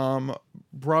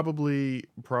 Probably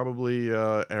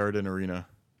Aridin Arena.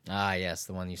 Ah, yes,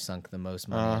 the one you sunk the most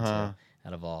money into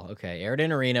out of all. Okay,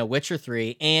 Aridin Arena, Witcher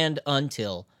 3, and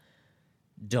Until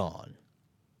Dawn.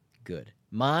 Good.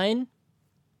 Mine,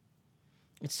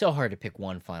 it's so hard to pick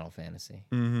one Final Fantasy.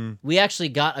 We actually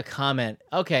got a comment.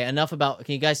 Okay, enough about...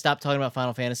 Can you guys stop talking about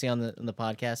Final Fantasy on the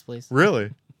podcast, please?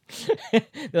 Really?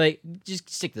 Like, just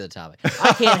stick to the topic.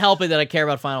 I can't help it that I care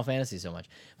about Final Fantasy so much.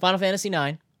 Final Fantasy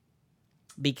 9,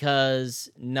 because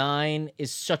 9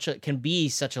 is can be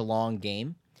such a long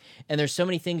game, and there's so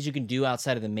many things you can do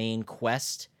outside of the main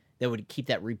quest that would keep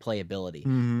that replayability.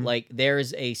 Like,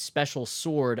 there's a special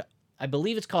sword, I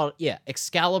believe it's called,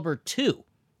 Excalibur 2.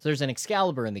 So there's an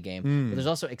Excalibur in the game, but there's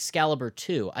also Excalibur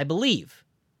 2, I believe.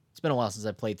 It's been a while since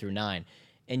I played through 9.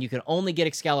 And you can only get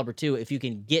Excalibur 2 if you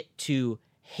can get to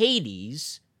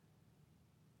Hades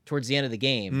towards the end of the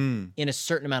game in a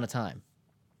certain amount of time.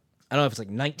 I don't know if it's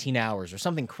like 19 hours or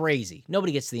something crazy.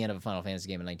 Nobody gets to the end of a Final Fantasy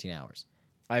game in 19 hours.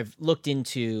 I've looked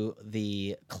into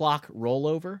the clock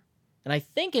rollover, and I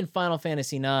think in Final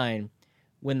Fantasy 9,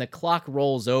 when the clock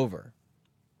rolls over,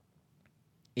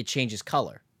 it changes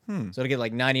color. So it'll get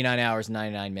like 99 hours,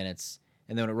 99 minutes,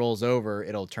 and then when it rolls over,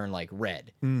 it'll turn like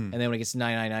red. And then when it gets to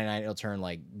 99.99, it'll turn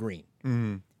like green.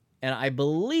 And I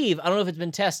believe, I don't know if it's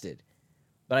been tested,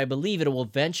 but I believe it will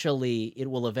eventually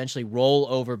roll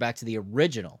over back to the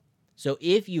original. So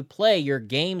if you play your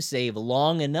game save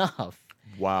long enough,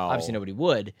 Wow. obviously nobody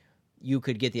would, you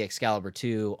could get the Excalibur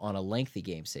 2 on a lengthy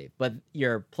game save, but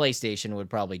your PlayStation would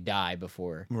probably die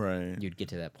before Right. you'd get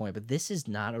to that point. But this is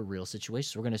not a real situation,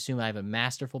 so we're going to assume I have a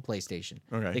masterful PlayStation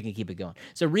Okay. that can keep it going.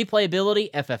 So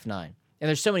replayability, FF9. And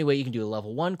there's so many ways you can do a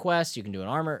level 1 quest, you can do an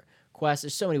armor quest.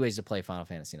 There's so many ways to play Final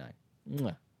Fantasy 9.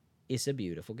 Mwah. It's a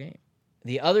beautiful game.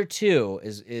 The other two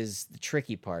is the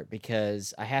tricky part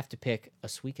because I have to pick a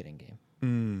Suikoden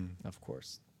game, of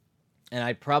course. And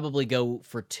I'd probably go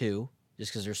for 2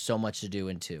 just because there's so much to do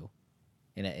in 2.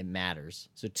 And it matters.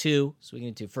 So 2,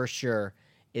 Suikoden 2, for sure,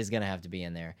 is going to have to be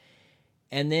in there.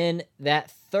 And then that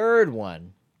third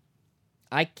one,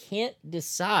 I can't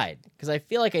decide because I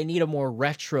feel like I need a more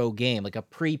retro game, like a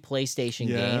pre-PlayStation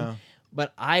game.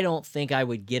 But I don't think I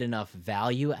would get enough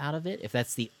value out of it if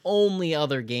that's the only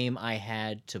other game I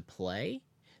had to play.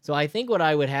 So I think what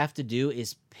I would have to do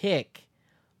is pick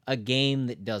a game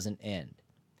that doesn't end.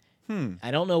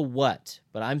 I don't know what,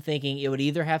 but I'm thinking it would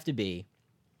either have to be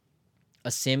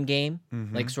a sim game,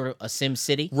 like sort of a Sim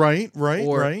City. Right.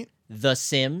 Or The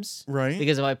Sims. Right.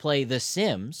 Because if I play The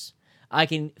Sims, I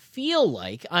can feel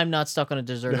like I'm not stuck on a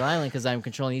deserted island because I'm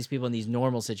controlling these people in these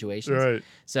normal situations. Right.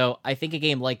 So I think a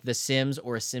game like The Sims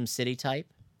or a Sim City type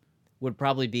would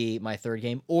probably be my third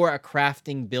game, or a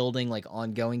crafting, building, like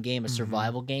ongoing game, a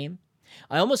survival game.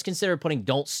 I almost consider putting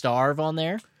Don't Starve on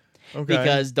there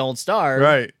because Don't Starve,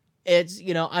 Right. it's,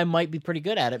 I might be pretty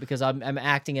good at it because I'm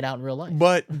acting it out in real life.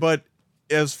 But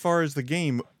as far as the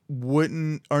game,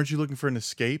 aren't you looking for an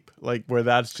escape? Like where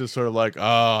that's just sort of like,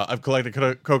 I've collected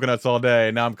coconuts all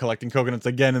day. Now I'm collecting coconuts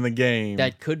again in the game.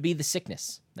 That could be the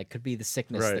sickness. That could be the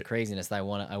sickness, the Right. craziness that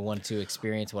I want to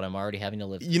experience what I'm already having to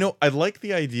live through. You know, I like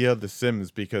the idea of The Sims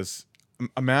because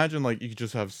imagine like you could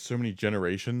just have so many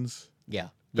generations. Yeah.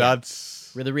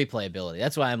 That's The replayability.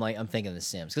 That's why I'm thinking The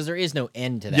Sims, because there is no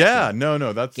end to that. yeah. game.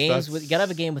 No, that's Games that's, with you gotta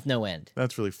have a game with no end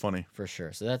That's really funny. for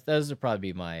sure. So those would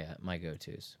probably be my my go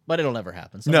tos. But it'll never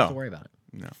happen, so I No. don't have to worry about it.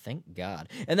 No. Thank God.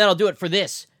 And that'll do it for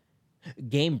this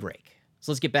game break.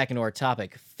 So let's get back into our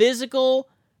topic: physical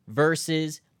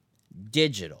versus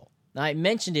digital. Now, I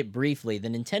mentioned it briefly. The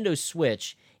Nintendo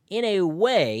Switch, in a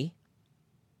way,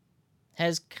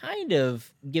 has kind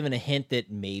of given a hint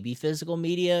that maybe physical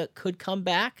media could come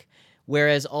back,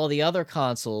 whereas all the other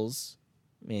consoles,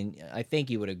 I mean, I think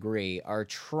you would agree, are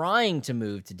trying to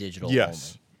move to digital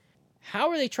Yes. only. How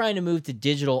are they trying to move to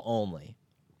digital only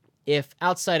if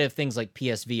outside of things like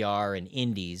PSVR and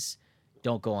indies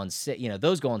don't go on sale,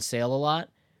 those go on sale a lot,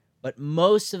 but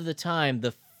most of the time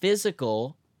the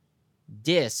physical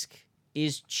disc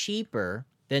is cheaper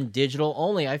than digital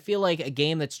only. I feel like a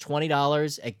game that's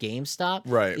 $20 at GameStop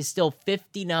Right. is still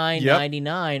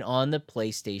 $59.99 on the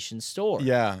PlayStation Store.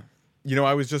 Yeah.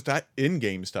 I was just in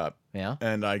GameStop Yeah.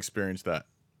 and I experienced that.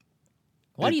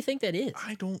 Why do you think that is?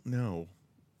 I don't know.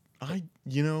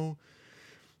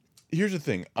 Here's the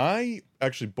thing. I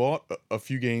actually bought a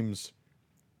few games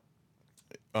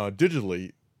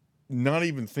digitally, not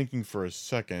even thinking for a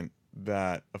second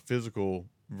that a physical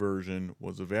version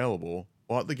was available.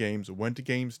 Bought the games, went to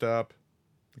GameStop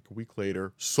like a week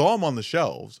later, saw them on the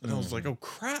shelves, and I was like, oh,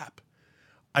 crap.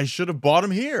 I should have bought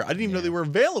them here. I didn't even know they were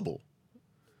available.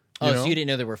 So you didn't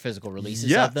know there were physical releases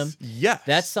Yes. of them? Yes.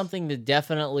 That's something to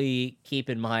definitely keep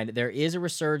in mind. There is a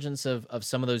resurgence of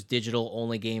some of those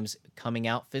digital-only games coming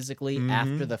out physically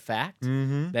after the fact.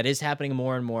 Mm-hmm. That is happening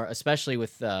more and more, especially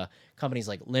with companies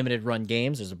like Limited Run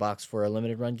Games. There's a box for a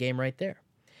Limited Run game right there.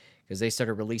 Because they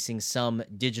started releasing some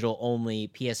digital-only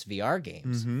PSVR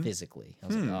games physically. I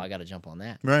was like, I got to jump on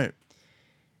that. Right.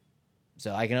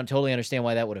 So I can totally understand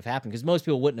why that would have happened, because most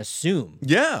people wouldn't assume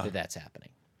Yeah. that that's happening.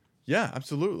 Yeah,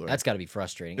 absolutely. That's got to be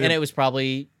frustrating. And it was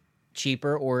probably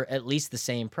cheaper or at least the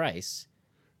same price.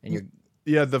 And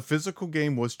Yeah, the physical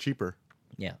game was cheaper.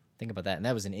 yeah, think about that. And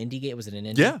that was an indie game. Was it an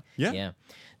indie? Yeah. Yeah.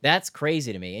 That's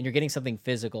crazy to me. And you're getting something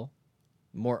physical,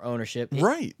 more ownership.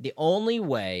 Right. The only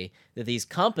way that these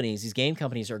game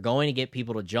companies are going to get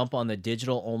people to jump on the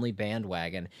digital only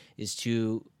bandwagon is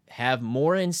to have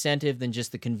more incentive than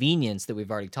just the convenience that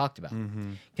we've already talked about.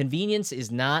 Convenience is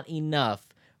not enough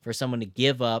for someone to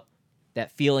give up that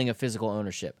feeling of physical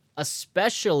ownership,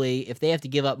 especially if they have to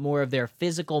give up more of their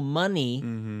physical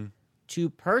money to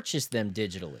purchase them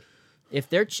digitally.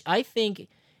 I think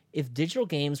if digital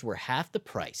games were half the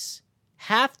price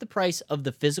of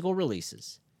the physical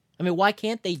releases, I mean, why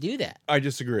can't they do that? I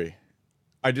disagree.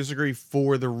 I disagree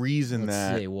for the reason Let's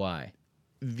that see why.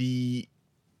 the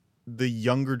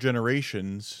younger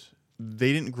generations,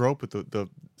 they didn't grow up with the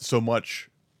so much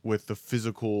with the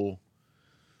physical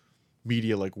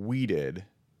media like we did.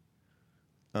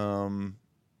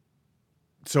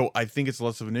 So I think it's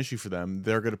less of an issue for them.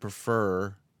 They're going to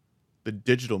prefer the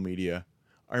digital media.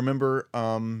 I remember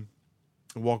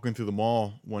walking through the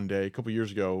mall one day a couple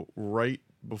years ago, right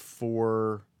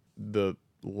before the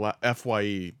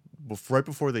FYE, right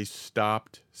before they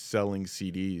stopped selling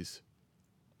CDs.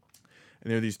 And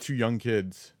there were these two young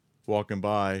kids walking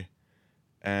by,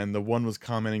 and the one was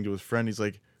commenting to his friend. He's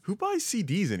like, "Who buys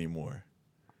CDs anymore?"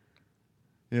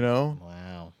 You know?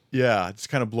 Wow. Yeah, just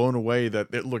kind of blown away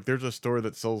that look, there's a store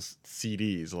that sells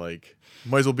CDs. Like,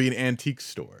 might as well be an antique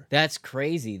store. That's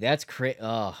crazy. That's crazy.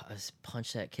 Oh, I just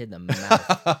punched that kid in the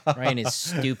mouth, right in his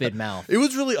stupid mouth. It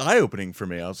was really eye opening for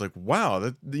me. I was like, wow,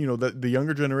 that that the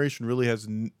younger generation really has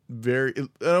very. And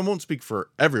I won't speak for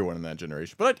everyone in that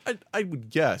generation, but I would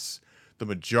guess the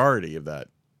majority of that,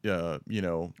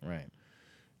 Right.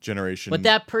 generation. But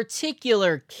that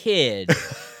particular kid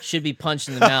should be punched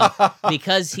in the mouth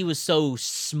because he was so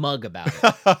smug about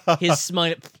it. His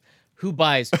smug. Who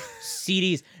buys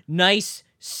CDs? Nice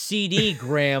CD,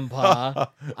 Grandpa.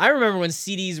 I remember when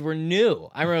CDs were new.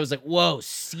 I remember I was like, "Whoa,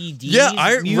 CDs!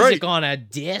 Yeah, music on a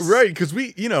disc, right?" Because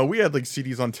we had like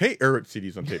CDs on tape,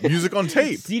 music on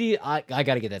tape. CD. I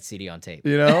got to get that CD on tape.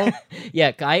 You know?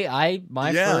 Yeah,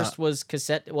 my first was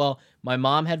cassette. Well, my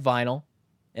mom had vinyl,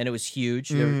 and it was huge.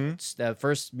 The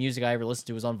first music I ever listened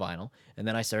to was on vinyl, and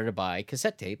then I started to buy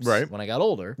cassette tapes when I got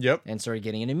older. Yep. And started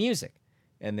getting into music,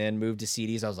 and then moved to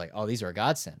CDs. I was like, "Oh, these are a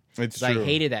godsend." It's 'Cause true. I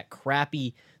hated that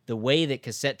crappy the way that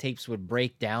cassette tapes would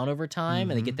break down over time,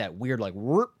 and they get that weird like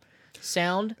whoop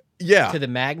sound Yeah. to the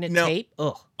magnet Now- tape.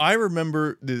 Ugh. I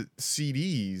remember the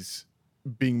CDs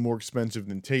being more expensive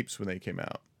than tapes when they came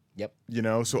out. Yep. You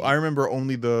know, so I remember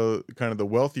only the kind of the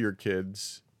wealthier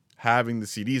kids having the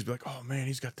CDs, be like, "Oh man,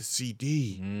 he's got the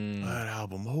CD, that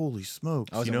album, holy smokes!"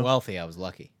 I wasn't wealthy. I was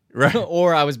lucky. Right.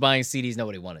 Or I was buying CDs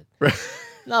nobody wanted. Right.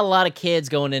 Not a lot of kids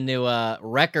going into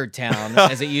Record Town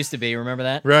as it used to be. Remember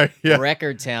that? Right. Yeah.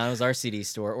 Record Town was our CD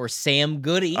store. Or Sam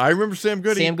Goody. I remember Sam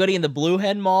Goody. Sam Goody in the Blue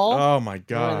Head Mall. Oh my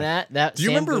Remember god. that? Do you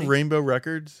remember Rainbow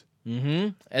Records?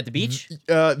 At the beach?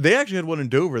 They actually had one in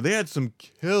Dover. They had some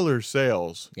killer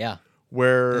sales Yeah.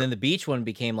 where And then the beach one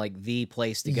became like the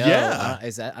place to go. Yeah. I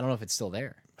don't know if it's still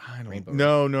there. I Rainbow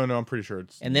don't no, I'm pretty sure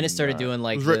it's. And then it started not. doing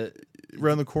like It was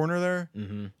around the corner there.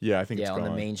 Yeah, I think it's yeah, gone.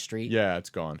 on the main street. Yeah, it's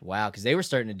gone. Wow, because they were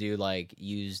starting to do like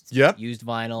used Yep.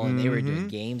 vinyl, and they were doing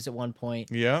games at one point.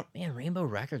 Yeah. Man, Rainbow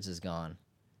Records is gone.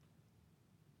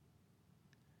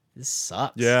 This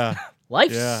sucks. Yeah.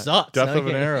 Life Yeah. sucks. Death No of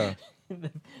an kidding. era.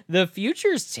 The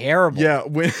future's terrible. Yeah,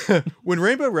 when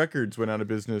Rainbow Records went out of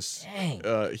business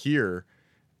Dang. here,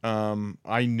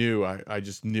 I knew I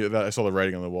just knew that I saw the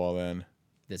writing on the wall then.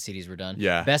 That CDs were done.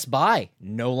 Yeah. Best Buy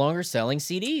no longer selling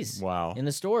CDs. Wow. In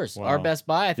the stores. Wow. Our Best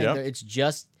Buy, I think Yep. it's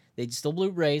just they still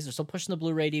Blu-rays. They're still pushing the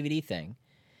Blu-ray DVD thing.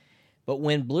 But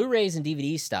when Blu-rays and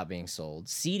DVDs stop being sold,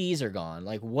 CDs are gone.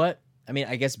 Like what? I mean,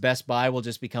 I guess Best Buy will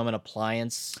just become an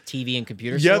appliance, TV, and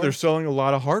computer store. Yeah, they're selling a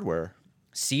lot of hardware.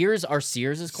 Sears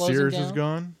is closing Sears down. is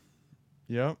gone.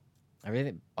 Yep.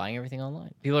 Buying everything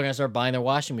online. People are gonna start buying their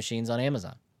washing machines on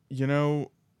Amazon. You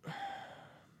know,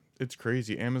 it's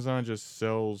crazy. Amazon just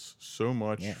sells so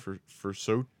much for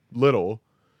so little.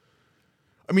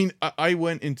 I mean, I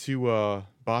went into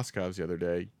Boscov's the other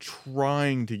day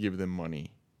trying to give them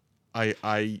money.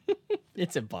 I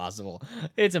It's impossible.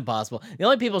 It's impossible. The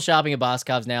only people shopping at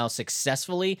Boscov's now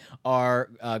successfully are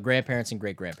grandparents and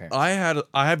great-grandparents. I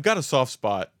have got a soft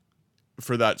spot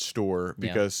for that store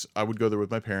because I would go there with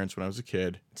my parents when I was a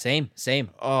kid. Same.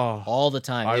 Oh, All the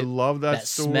time. I love that that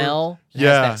store. smell.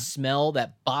 Yeah. That smell,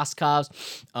 that Boscov's.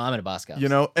 Oh, I'm in a Boscov's. You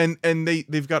know, and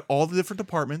they've got all the different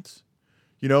departments.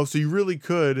 You know, so you really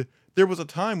could. There was a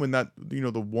time when that, the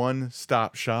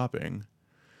one-stop shopping.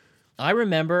 I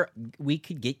remember we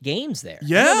could get games there. I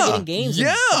Yeah. remember getting games in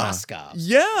Boscov's.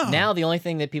 Yeah. Now the only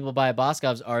thing that people buy at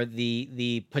Boscov's are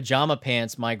the pajama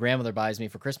pants my grandmother buys me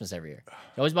for Christmas every year.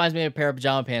 She always buys me a pair of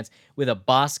pajama pants with a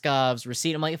Boscov's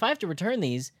receipt. I'm like, if I have to return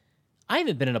these, I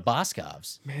haven't been in a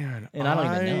Boscov's. Man, And I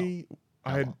don't even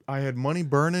know. I had money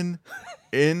burning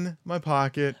in my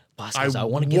pocket. Boscov's, I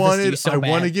want to give this to you so bad. I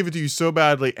want to give it to you so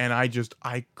badly, and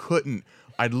I couldn't.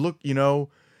 I'd look,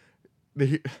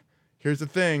 here's the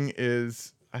thing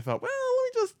is I thought, well,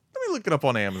 let me look it up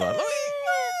on Amazon.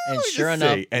 And let me sure just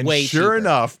enough, see. And way sure cheaper.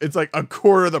 enough, it's like a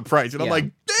quarter of the price. And I'm Yeah. like,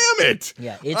 damn it.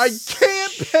 Yeah, I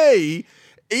can't pay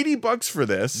 $80 for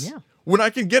this Yeah. when I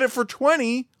can get it for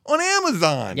 $20 on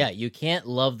Amazon. Yeah, you can't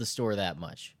love the store that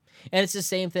much. And it's the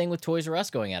same thing with Toys R Us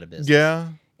going out of business. Yeah.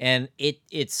 And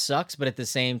it sucks, but at the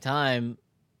same time,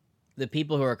 the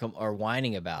people who are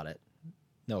whining about it,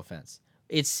 no offense,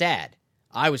 it's sad.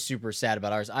 I was super sad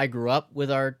about ours. I grew up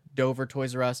with our Dover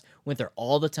Toys R Us, went there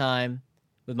all the time.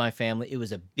 with my family. It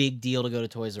was a big deal to go to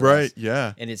Toys R Us. Right,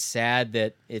 yeah. And it's sad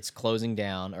that it's closing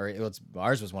down, or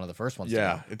ours was one of the first ones.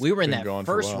 Yeah, to go. We were in been that gone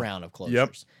for a first while. round of closures,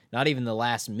 Yep. not even the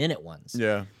last minute ones.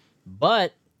 Yeah.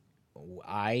 But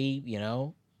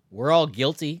we're all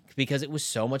guilty because it was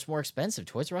so much more expensive.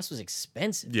 Toys R Us was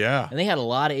expensive. Yeah. And they had a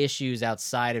lot of issues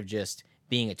outside of just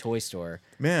being a toy store.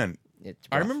 Man, It's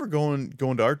I rough. remember going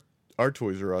to our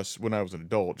Toys R Us when I was an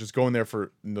adult, just going there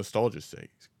for nostalgia's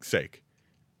sake.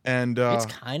 And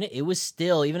it was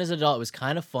still, even as an adult, it was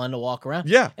kind of fun to walk around.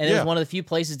 Yeah, And it yeah. was one of the few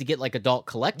places to get like adult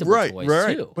collectible right, toys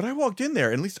right. too. But I walked in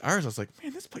there, and at least ours, I was like,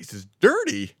 man, this place is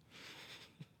dirty.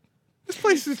 This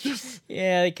place is just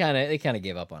Yeah, they kind of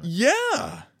gave up on it.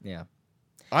 yeah. Yeah.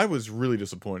 I was really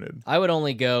disappointed. I would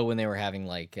only go when they were having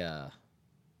like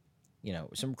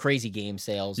some crazy game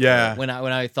sales. Yeah. When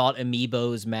I thought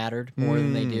amiibos mattered more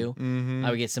than they do. Mm-hmm. I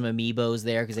would get some amiibos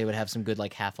there because they would have some good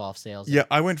like half off sales. Yeah,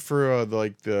 I went for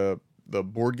the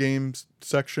board games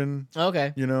section.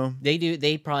 Okay. You know. They do.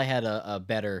 They probably had a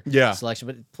better Yeah. selection,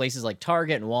 but places like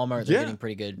Target and Walmart, they're Yeah. getting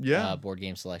pretty good Yeah. board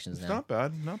game selections It's now. not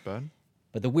bad. Not bad.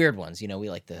 But the weird ones, we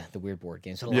like the weird board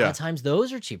games. But a lot Yeah. of times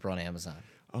those are cheaper on Amazon.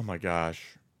 Oh my gosh.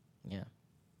 Yeah.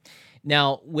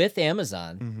 Now with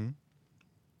Amazon, Mm-hmm.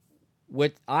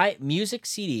 music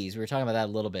CDs, we were talking about that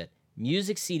a little bit.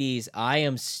 Music CDs, I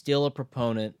am still a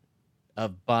proponent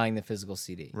of buying the physical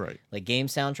CD. Right. Like game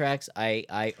soundtracks,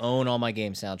 I own all my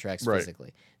game soundtracks Right.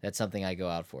 physically. That's something I go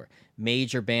out for.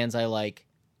 Major bands I like,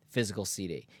 physical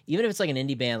CD. Even if it's like an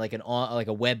indie band, like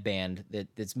a web band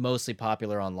that's mostly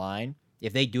popular online,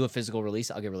 if they do a physical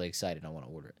release, I'll get really excited. I want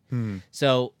to order it. Hmm.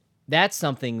 So that's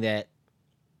something that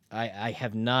I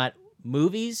have not.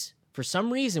 Movies, for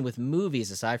some reason, with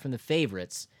movies, aside from the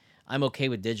favorites, I'm okay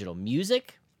with digital.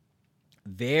 Music,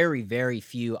 very, very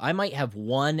few. I might have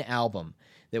one album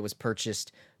that was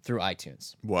purchased through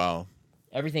iTunes. Wow.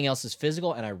 Everything else is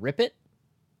physical, and I rip it.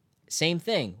 Same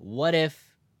thing. What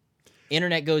if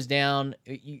internet goes down?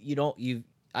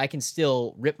 I can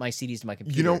still rip my CDs to my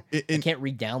computer. You know, I can't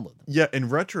re-download them. Yeah, in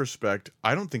retrospect,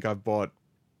 I don't think I've bought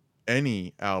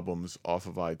any albums off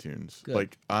of iTunes. Good.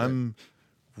 Like, I'm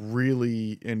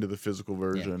really into the physical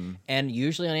version. And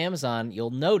usually on Amazon,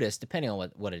 you'll notice, depending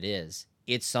on what it is,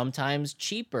 it's sometimes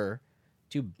cheaper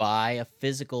to buy a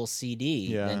physical CD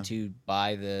Yeah. than to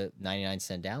buy the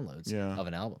 99-cent downloads Yeah. of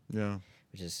an album, Yeah.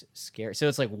 which is scary. So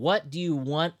it's like, what do you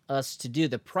want us to do?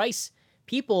 The price,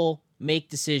 people make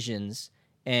decisions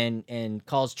and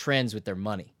cause trends with their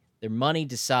money. Their money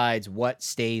decides what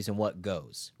stays and what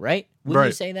goes, right? Wouldn't you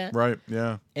Right. say that? Right.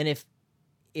 Yeah. And if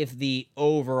the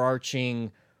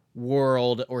overarching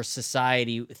world or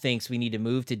society thinks we need to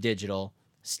move to digital,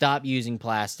 stop using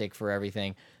plastic for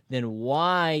everything, then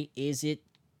why is it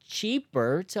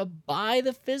cheaper to buy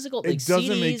the physical? It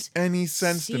doesn't make CDs, any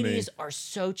sense to me. CDs are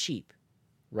so cheap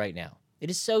right now. It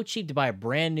is so cheap to buy a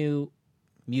brand new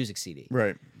music CD.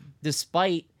 Right.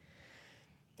 Despite,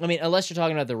 unless you're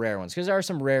talking about the rare ones, because there are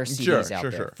some rare CDs out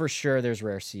there. Sure. For sure, there's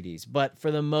rare CDs. But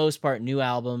for the most part, new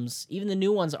albums, even the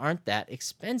new ones, aren't that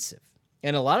expensive.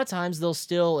 And a lot of times, they'll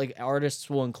still, like, artists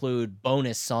will include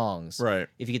bonus songs. Right.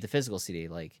 If you get the physical CD.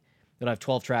 Like, they'll have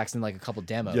 12 tracks and, like, a couple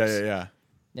demos. Yeah.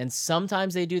 And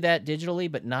sometimes they do that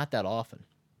digitally, but not that often.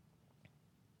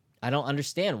 I don't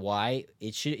understand why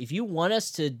it should. If you want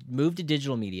us to move to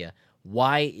digital media,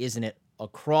 why isn't it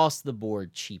across the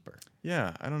board cheaper?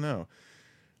 Yeah. I don't know.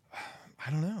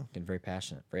 Been very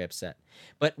passionate, very upset.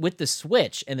 But with the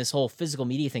Switch and this whole physical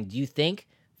media thing, do you think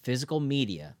physical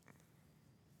media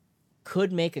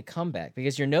could make a comeback?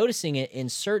 Because you're noticing it in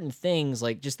certain things,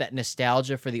 like just that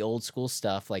nostalgia for the old school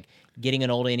stuff, like getting an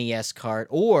old NES cart,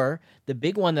 or the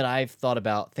big one that I've thought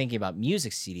about thinking about,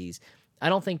 music CDs. I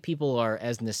don't think people are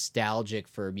as nostalgic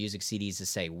for music CDs as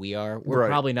say we are. We're Right.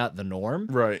 probably not the norm,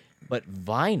 Right. but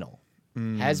vinyl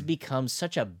has become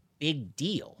such a big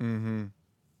deal. Mm-hmm.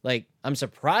 Like, I'm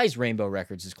surprised Rainbow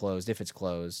Records is closed, if it's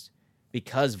closed,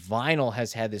 because vinyl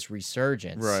has had this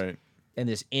resurgence Right. and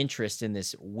this interest in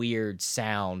this weird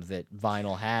sound that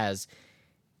vinyl has.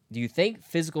 Do you think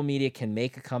physical media can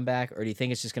make a comeback, or do you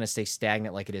think it's just going to stay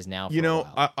stagnant like it is now for You a know,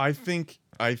 while? I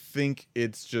think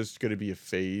it's just going to be a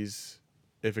phase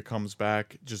if it comes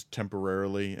back, just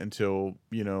temporarily until,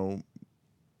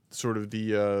 sort of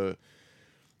the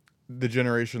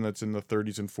generation that's in the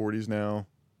 30s and 40s now.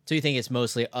 So you think it's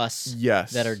mostly us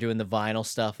Yes. that are doing the vinyl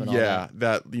stuff and all Yeah,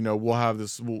 that? we'll have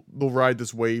this. We'll ride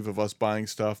this wave of us buying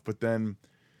stuff, but then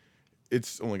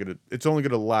it's only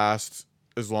gonna last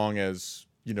as long as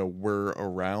we're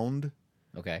around,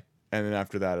 Okay. and then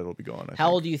after that it'll be gone. I How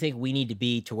think. old do you think we need to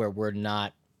be to where we're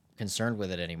not concerned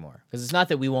with it anymore? Because it's not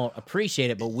that we won't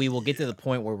appreciate it, but we will get to the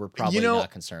point where we're probably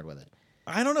not concerned with it.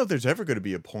 I don't know if there's ever going to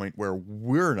be a point where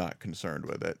we're not concerned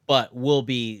with it. But will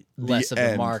be less The of a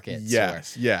end. market.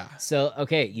 Yes, yeah. So,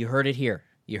 okay, you heard it here.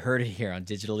 You heard it here on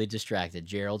Digitally Distracted.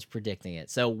 Gerald's predicting it.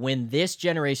 So when this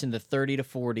generation, the 30 to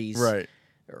 40s, Right.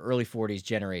 early 40s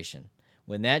generation,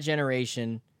 when that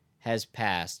generation has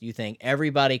passed, you think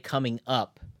everybody coming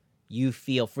up, you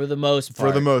feel for the most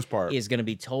part, is going to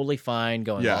be totally fine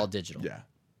going all digital. Yeah.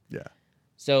 Yeah.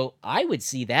 So I would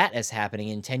see that as happening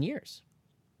in 10 years.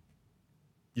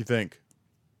 You think?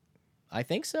 I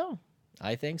think so.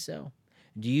 I think so.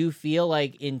 Do you feel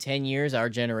like in 10 years our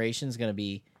generation's going to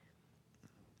be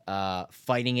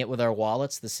fighting it with our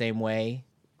wallets the same way?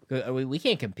 We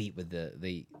can't compete with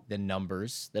the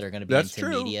numbers that are going to be That's into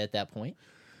true. media at that point.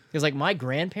 Because like my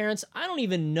grandparents, I don't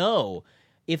even know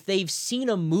if they've seen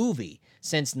a movie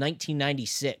since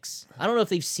 1996. I don't know if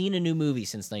they've seen a new movie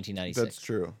since 1996. That's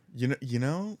true. You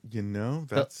know.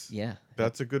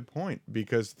 That's a good point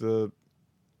because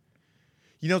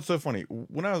it's so funny.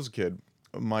 When I was a kid,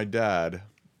 my dad,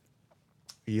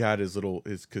 he had his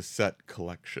cassette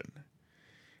collection,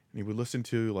 and he would listen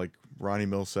to like Ronnie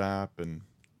Millsap and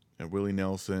Willie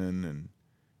Nelson and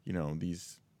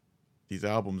these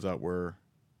albums that were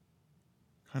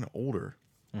kind of older.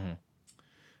 Mm-hmm.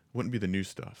 Wouldn't be the new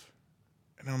stuff.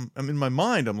 And I'm in my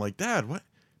mind, I'm like, Dad, what?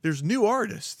 There's new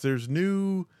artists. There's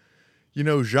new,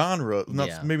 genre.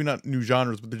 Maybe not new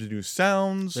genres, but there's new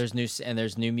sounds.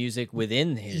 There's new music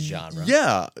within his genre.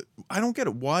 Yeah, I don't get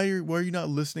it. Why are you not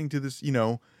listening to this?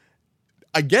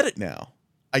 I get it now.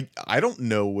 I don't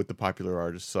know what the popular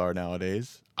artists are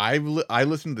nowadays. I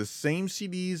listen to the same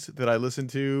CDs that I listened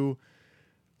to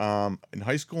in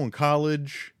high school and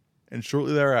college. And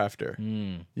shortly thereafter,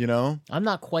 I'm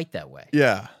not quite that way.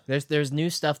 Yeah. There's new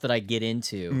stuff that I get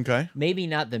into. Okay. Maybe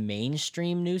not the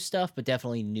mainstream new stuff, but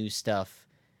definitely new stuff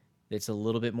that's a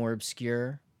little bit more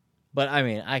obscure. But I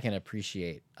mean, I can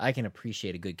appreciate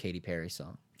a good Katy Perry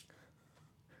song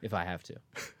if I have to.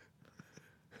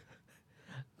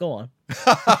 Go on.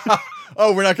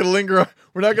 Oh, we're not gonna linger.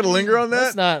 We're not gonna linger on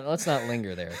that. Let's not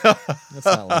linger there. Let's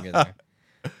not linger there.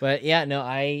 But yeah, no,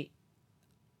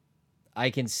 I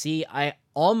can see, I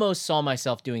almost saw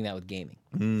myself doing that with gaming.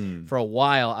 For a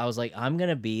while, I was like, I'm going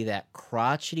to be that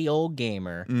crotchety old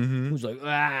gamer who's like,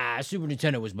 Super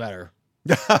Nintendo was better.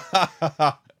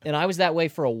 And I was that way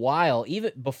for a while,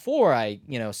 even before I,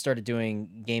 started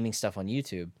doing gaming stuff on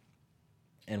YouTube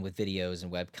and with videos and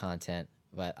web content.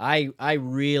 But I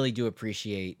really do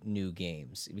appreciate new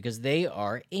games because they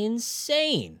are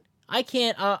insane. I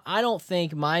don't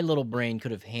think my little brain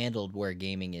could have handled where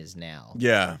gaming is now.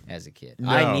 Yeah. As a kid. No.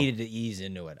 I needed to ease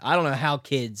into it. I don't know how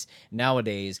kids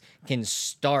nowadays can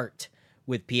start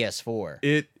with PS4.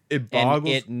 It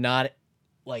boggles.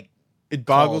 It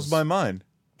boggles my mind.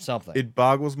 Something. It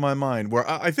boggles my mind. Where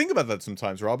I think about that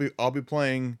sometimes. Where I'll be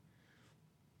playing.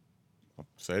 I'll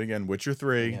say it again. Witcher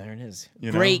 3. Yeah, there it is.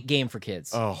 Great game for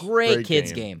kids. Oh, great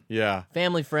kids game. Yeah.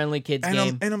 Family friendly kids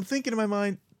game. I'm thinking in my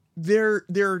mind. There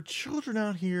are children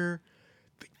out here.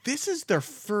 This is their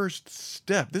first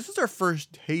step. This is their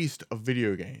first taste of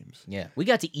video games. Yeah, we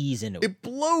got to ease into it. It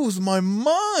blows my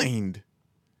mind.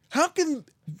 How can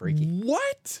freaky?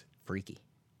 What? Freaky.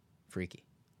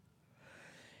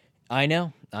 I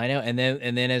know. And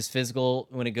then as physical,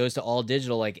 when it goes to all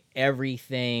digital, like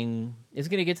everything is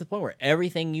going to get to the point where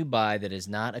everything you buy that is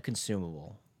not a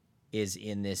consumable is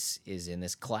in this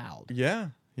cloud. Yeah.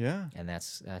 Yeah. And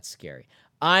that's scary.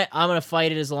 I'm going to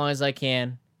fight it as long as I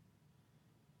can.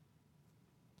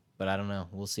 But I don't know.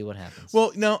 We'll see what happens.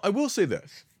 Well, now, I will say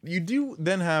this. You do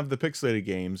then have the pixelated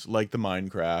games like the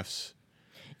Minecrafts.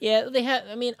 Yeah, they have.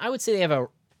 I mean, I would say they have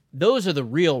those are the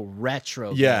real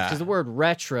retro games. Because the word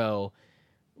retro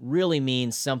really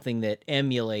means something that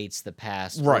emulates the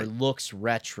past or looks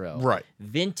retro. Right.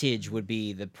 Vintage would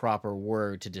be the proper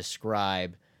word to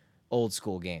describe old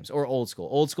school games or old school.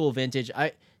 Old school vintage.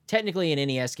 Technically, an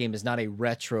NES game is not a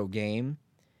retro game.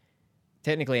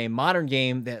 Technically, a modern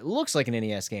game that looks like an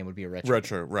NES game would be a retro.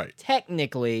 Retro, game. right.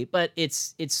 Technically, but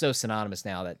it's so synonymous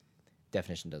now that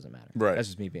definition doesn't matter. Right. That's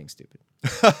just me being stupid.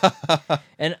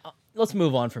 And let's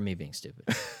move on from me being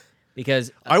stupid.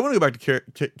 Because I want to go back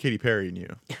to Katy Perry and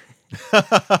you.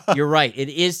 You're right. It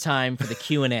is time for the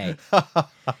Q&A.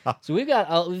 So we've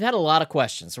had a lot of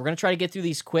questions. So we're going to try to get through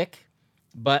these quick.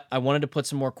 But I wanted to put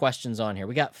some more questions on here.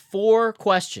 We got 4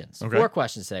 questions. Okay. 4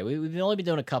 questions today. We've only been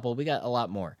doing a couple. We got a lot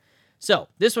more. So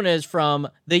this one is from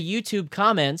the YouTube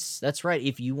comments. That's right.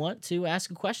 If you want to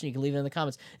ask a question, you can leave it in the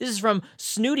comments. This is from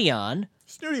Snootion.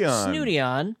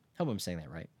 Hope I'm saying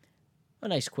that right. A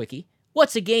nice quickie.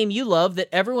 What's a game you love that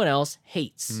everyone else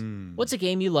hates? What's a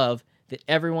game you love that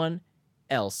everyone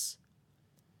else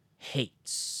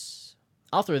hates?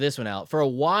 I'll throw this one out. For a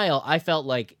while, I felt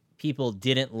like people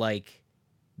didn't like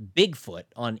Bigfoot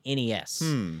on NES.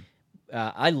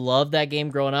 I loved that game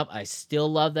growing up. I still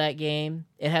love that game.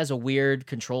 It has a weird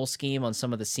control scheme on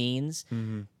some of the scenes.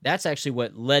 That's actually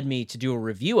what led me to do a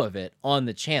review of it on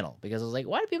the channel, because I was like,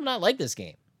 why do people not like this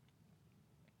game?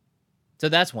 So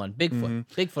that's one. Bigfoot.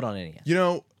 Bigfoot on NES. You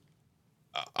know,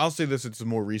 I'll say this, it's a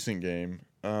more recent game.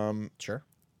 Sure.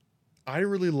 I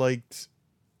really liked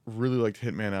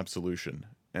Hitman Absolution.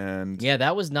 And Yeah,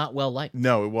 that was not well liked.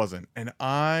 no, it wasn't. And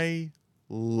I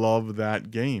love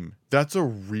that game. That's a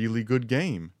really good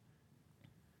game.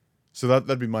 So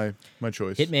that'd be my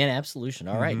choice. Hitman Absolution.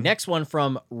 All right. Next one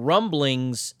from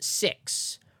Rumblings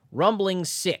 6. Rumblings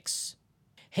 6.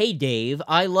 Hey, Dave,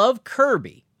 I love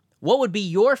Kirby. What would be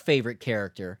your favorite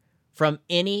character from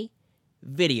any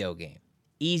video game?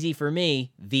 Easy for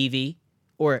me, Vivi,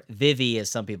 or Vivi as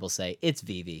some people say. It's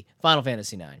Vivi. Final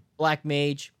Fantasy IX. Black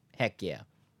Mage, heck yeah.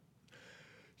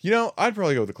 You know, I'd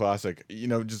probably go with the classic. You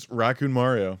know, just Raccoon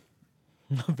Mario.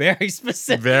 Very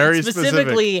specific. Very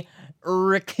Specifically,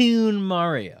 Raccoon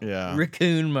Mario. Yeah.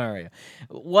 Raccoon Mario.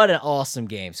 What an awesome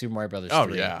game, Super Mario Brothers 3. Oh,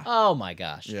 yeah. Oh, my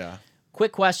gosh. Yeah.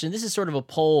 Quick question. This is sort of a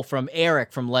poll from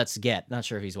Eric from Let's Get. Not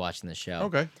sure if he's watching the show.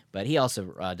 Okay. But he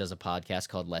also does a podcast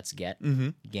called Let's Get.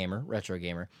 Gamer, retro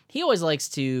gamer. He always likes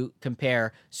to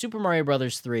compare Super Mario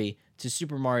Brothers 3 to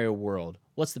Super Mario World.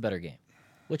 What's the better game?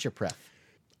 What's your pref?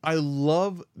 I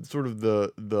love sort of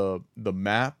the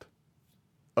map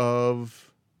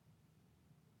of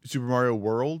Super Mario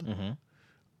World.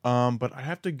 But I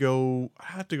have to go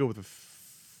with a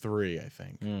 3, I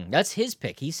think. That's his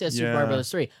pick. He says Super Yeah. Mario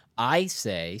Brothers 3. I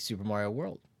say Super Mario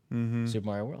World. Super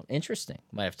Mario World. Interesting.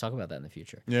 Might have to talk about that in the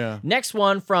future. Yeah. Next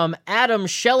one from Adam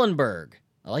Schellenberg.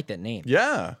 I like that name.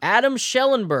 Yeah. Adam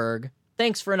Schellenberg.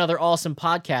 Thanks for another awesome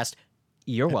podcast.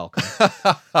 You're welcome.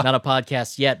 Not a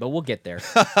podcast yet, but we'll get there.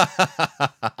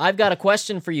 I've got a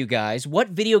question for you guys. What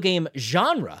video game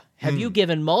genre have you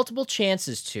given multiple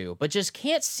chances to, but just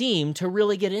can't seem to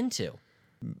really get into?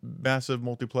 Massive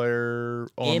multiplayer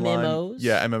online. MMOs?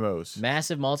 Yeah, MMOs.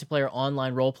 Massive multiplayer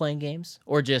online role-playing games?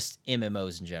 Or just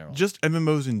MMOs in general? Just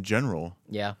MMOs in general.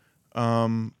 Yeah.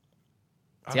 Um,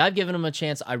 See, I've given them a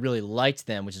chance. I really liked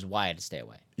them, which is why I had to stay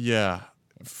away. yeah.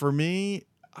 For me,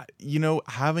 you know,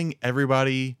 having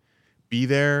everybody be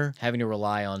there. Having to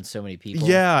rely on so many people.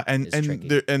 Yeah, is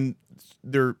tricky. and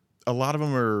there a lot of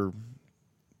them are.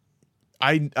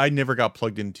 I never got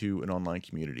plugged into an online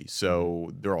community,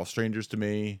 so they're all strangers to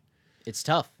me. It's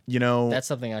tough. You know, That's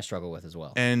something I struggle with as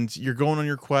well. and you're going on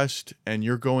your quest, and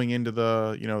you're going into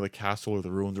the the castle or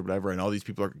the ruins or whatever, and all these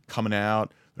people are coming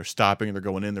out. They're stopping and they're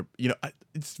going in.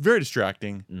 It's very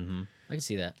distracting. I can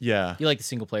see that. Yeah. You like the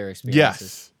single-player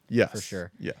experiences. Yes. For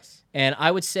sure. Yes. And I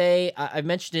would say, I've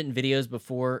mentioned it in videos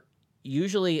before,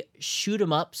 usually shoot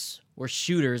 'em ups or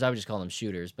shooters, I would just call them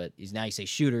shooters, but now you say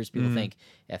shooters, people think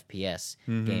FPS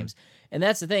games. And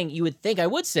that's the thing, you would think I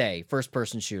would say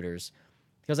first-person shooters,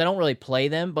 because I don't really play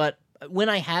them, but when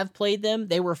I have played them,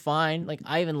 they were fine. Like,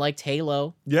 I even liked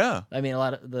Halo. Yeah. I mean, a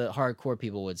lot of the hardcore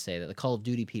people would say that. The Call of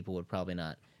Duty people would probably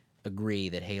not agree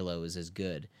that Halo is as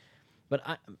good.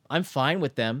 But I'm fine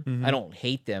with them. I don't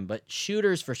hate them, but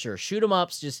shooters for sure. Shoot 'em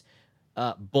ups, just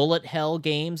bullet hell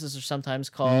games, as they're sometimes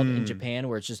called in Japan,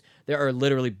 where it's just there are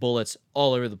literally bullets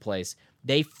all over the place.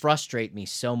 They frustrate me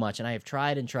so much, and I have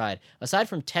tried and tried. Aside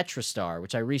from Tetristar,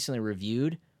 which I recently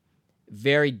reviewed,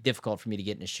 very difficult for me to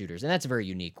get into shooters, and that's a very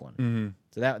unique one.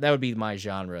 So that would be my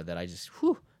genre that I just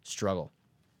struggle.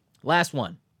 Last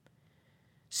one.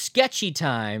 Sketchy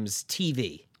Times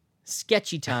TV.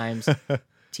 Sketchy Times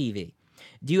TV.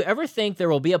 Do you ever think there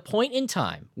will be a point in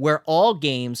time where all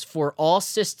games for all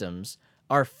systems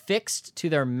are fixed to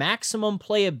their maximum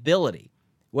playability,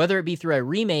 whether it be through a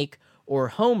remake or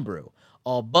homebrew?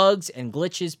 All bugs and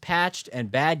glitches patched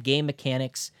and bad game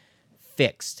mechanics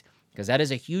fixed. Because that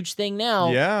is a huge thing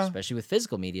now, Yeah. especially with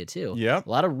physical media too. Yep. A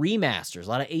lot of remasters, a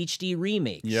lot of HD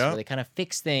remakes, where they kind of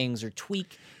fix things or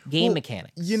tweak game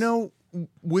mechanics. You know,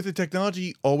 with the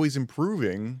technology always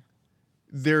improving,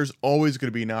 there's always going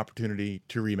to be an opportunity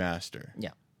to remaster.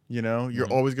 Yeah. You know,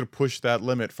 you're always going to push that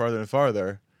limit farther and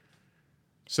farther.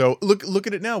 So look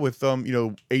at it now with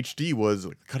HD was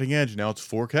like cutting edge. Now it's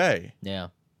 4K. Yeah.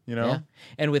 You know. Yeah.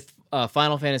 And with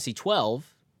Final Fantasy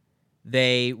 12,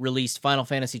 they released Final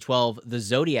Fantasy 12: The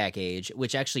Zodiac Age,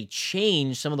 which actually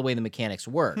changed some of the way the mechanics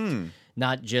worked,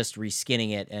 not just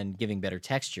reskinning it and giving better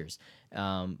textures.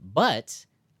 But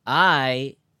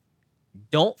I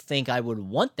don't think I would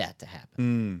want that to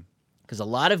happen, because a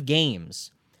lot of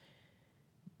games,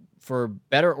 for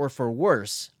better or for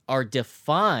worse, are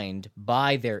defined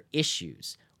by their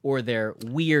issues. or their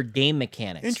weird game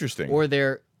mechanics. Interesting. Or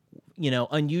their,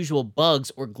 unusual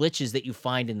bugs or glitches that you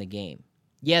find in the game.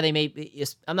 Yeah, they may.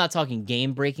 I'm not talking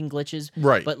game-breaking glitches,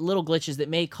 Right. but little glitches that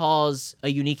may cause a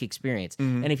unique experience.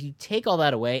 Mhm. And if you take all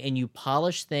that away and you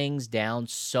polish things down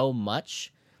so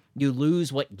much, you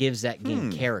lose what gives that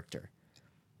game character.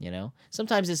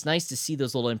 Sometimes it's nice to see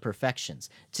those little imperfections,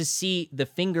 to see the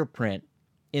fingerprint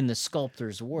in the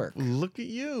sculptor's work. Look at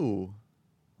you.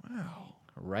 Wow.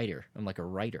 A writer. I'm like a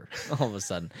writer all of a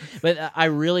sudden. But I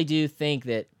really do think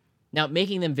that now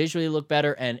making them visually look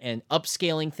better and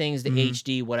upscaling things to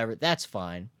HD, whatever, that's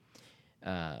fine.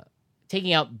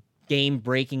 Taking out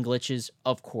game-breaking glitches,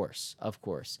 of course.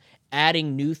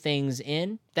 Adding new things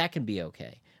in, that can be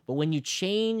okay. But when you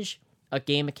change a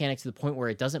game mechanic to the point where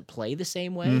it doesn't play the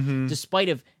same way, despite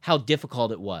of how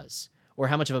difficult it was, or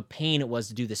how much of a pain it was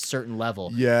to do this certain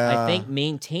level, Yeah. I think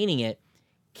maintaining it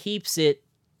keeps it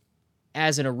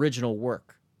as an original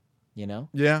work.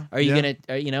 Yeah. Are you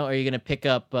yeah. gonna pick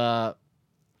up a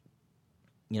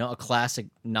classic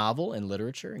novel in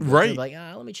literature and go Right. through like,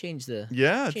 let me change the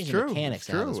Yeah, it's change the true. mechanics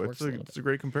It's how true. this works a little It's a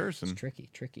great comparison. It's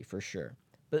tricky for sure.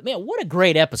 But man, what a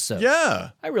great episode.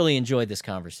 Yeah. I really enjoyed this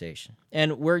conversation.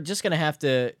 And we're just going to have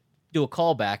to do a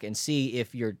callback and see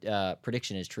if your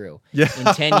prediction is true. Yeah.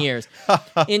 In 10 years.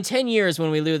 In 10 years,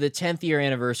 when we do the 10th year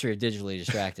anniversary of Digitally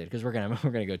Distracted, because we're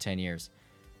gonna go 10 years,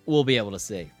 we'll be able to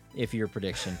see if your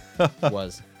prediction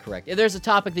was correct. If there's a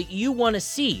topic that you want to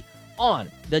see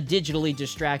on the Digitally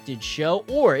Distracted show,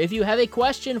 or if you have a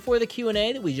question for the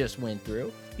Q&A that we just went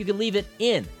through, you can leave it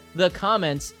in the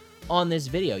comments on this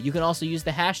video. You can also use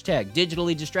the hashtag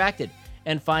Digitally Distracted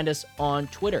and find us on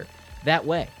Twitter that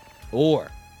way. Or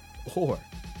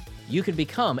you can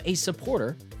become a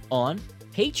supporter on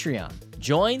Patreon.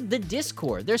 Join the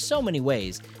Discord. There's so many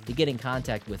ways to get in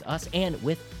contact with us and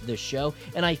with the show,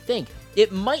 and I think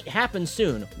it might happen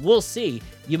soon. We'll see.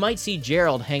 You might see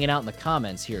Gerald hanging out in the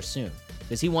comments here soon,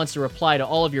 because he wants to reply to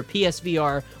all of your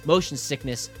PSVR motion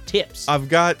sickness tips. I've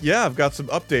got some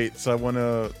updates I want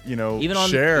to,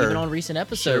 share. Even on recent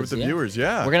episodes. Share with the viewers,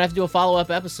 yeah. We're going to have to do a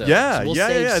follow-up episode. Yeah, so we'll yeah,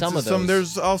 save yeah. some of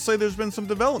those. I'll say there's been some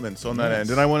developments on that Yes. end,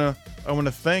 and I want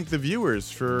to thank the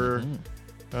viewers for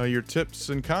your tips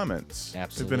and comments.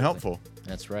 Absolutely. It's been helpful.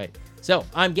 That's right. So,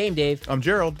 I'm Game Dave. I'm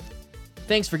Gerald.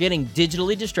 Thanks for getting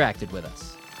digitally distracted with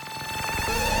us.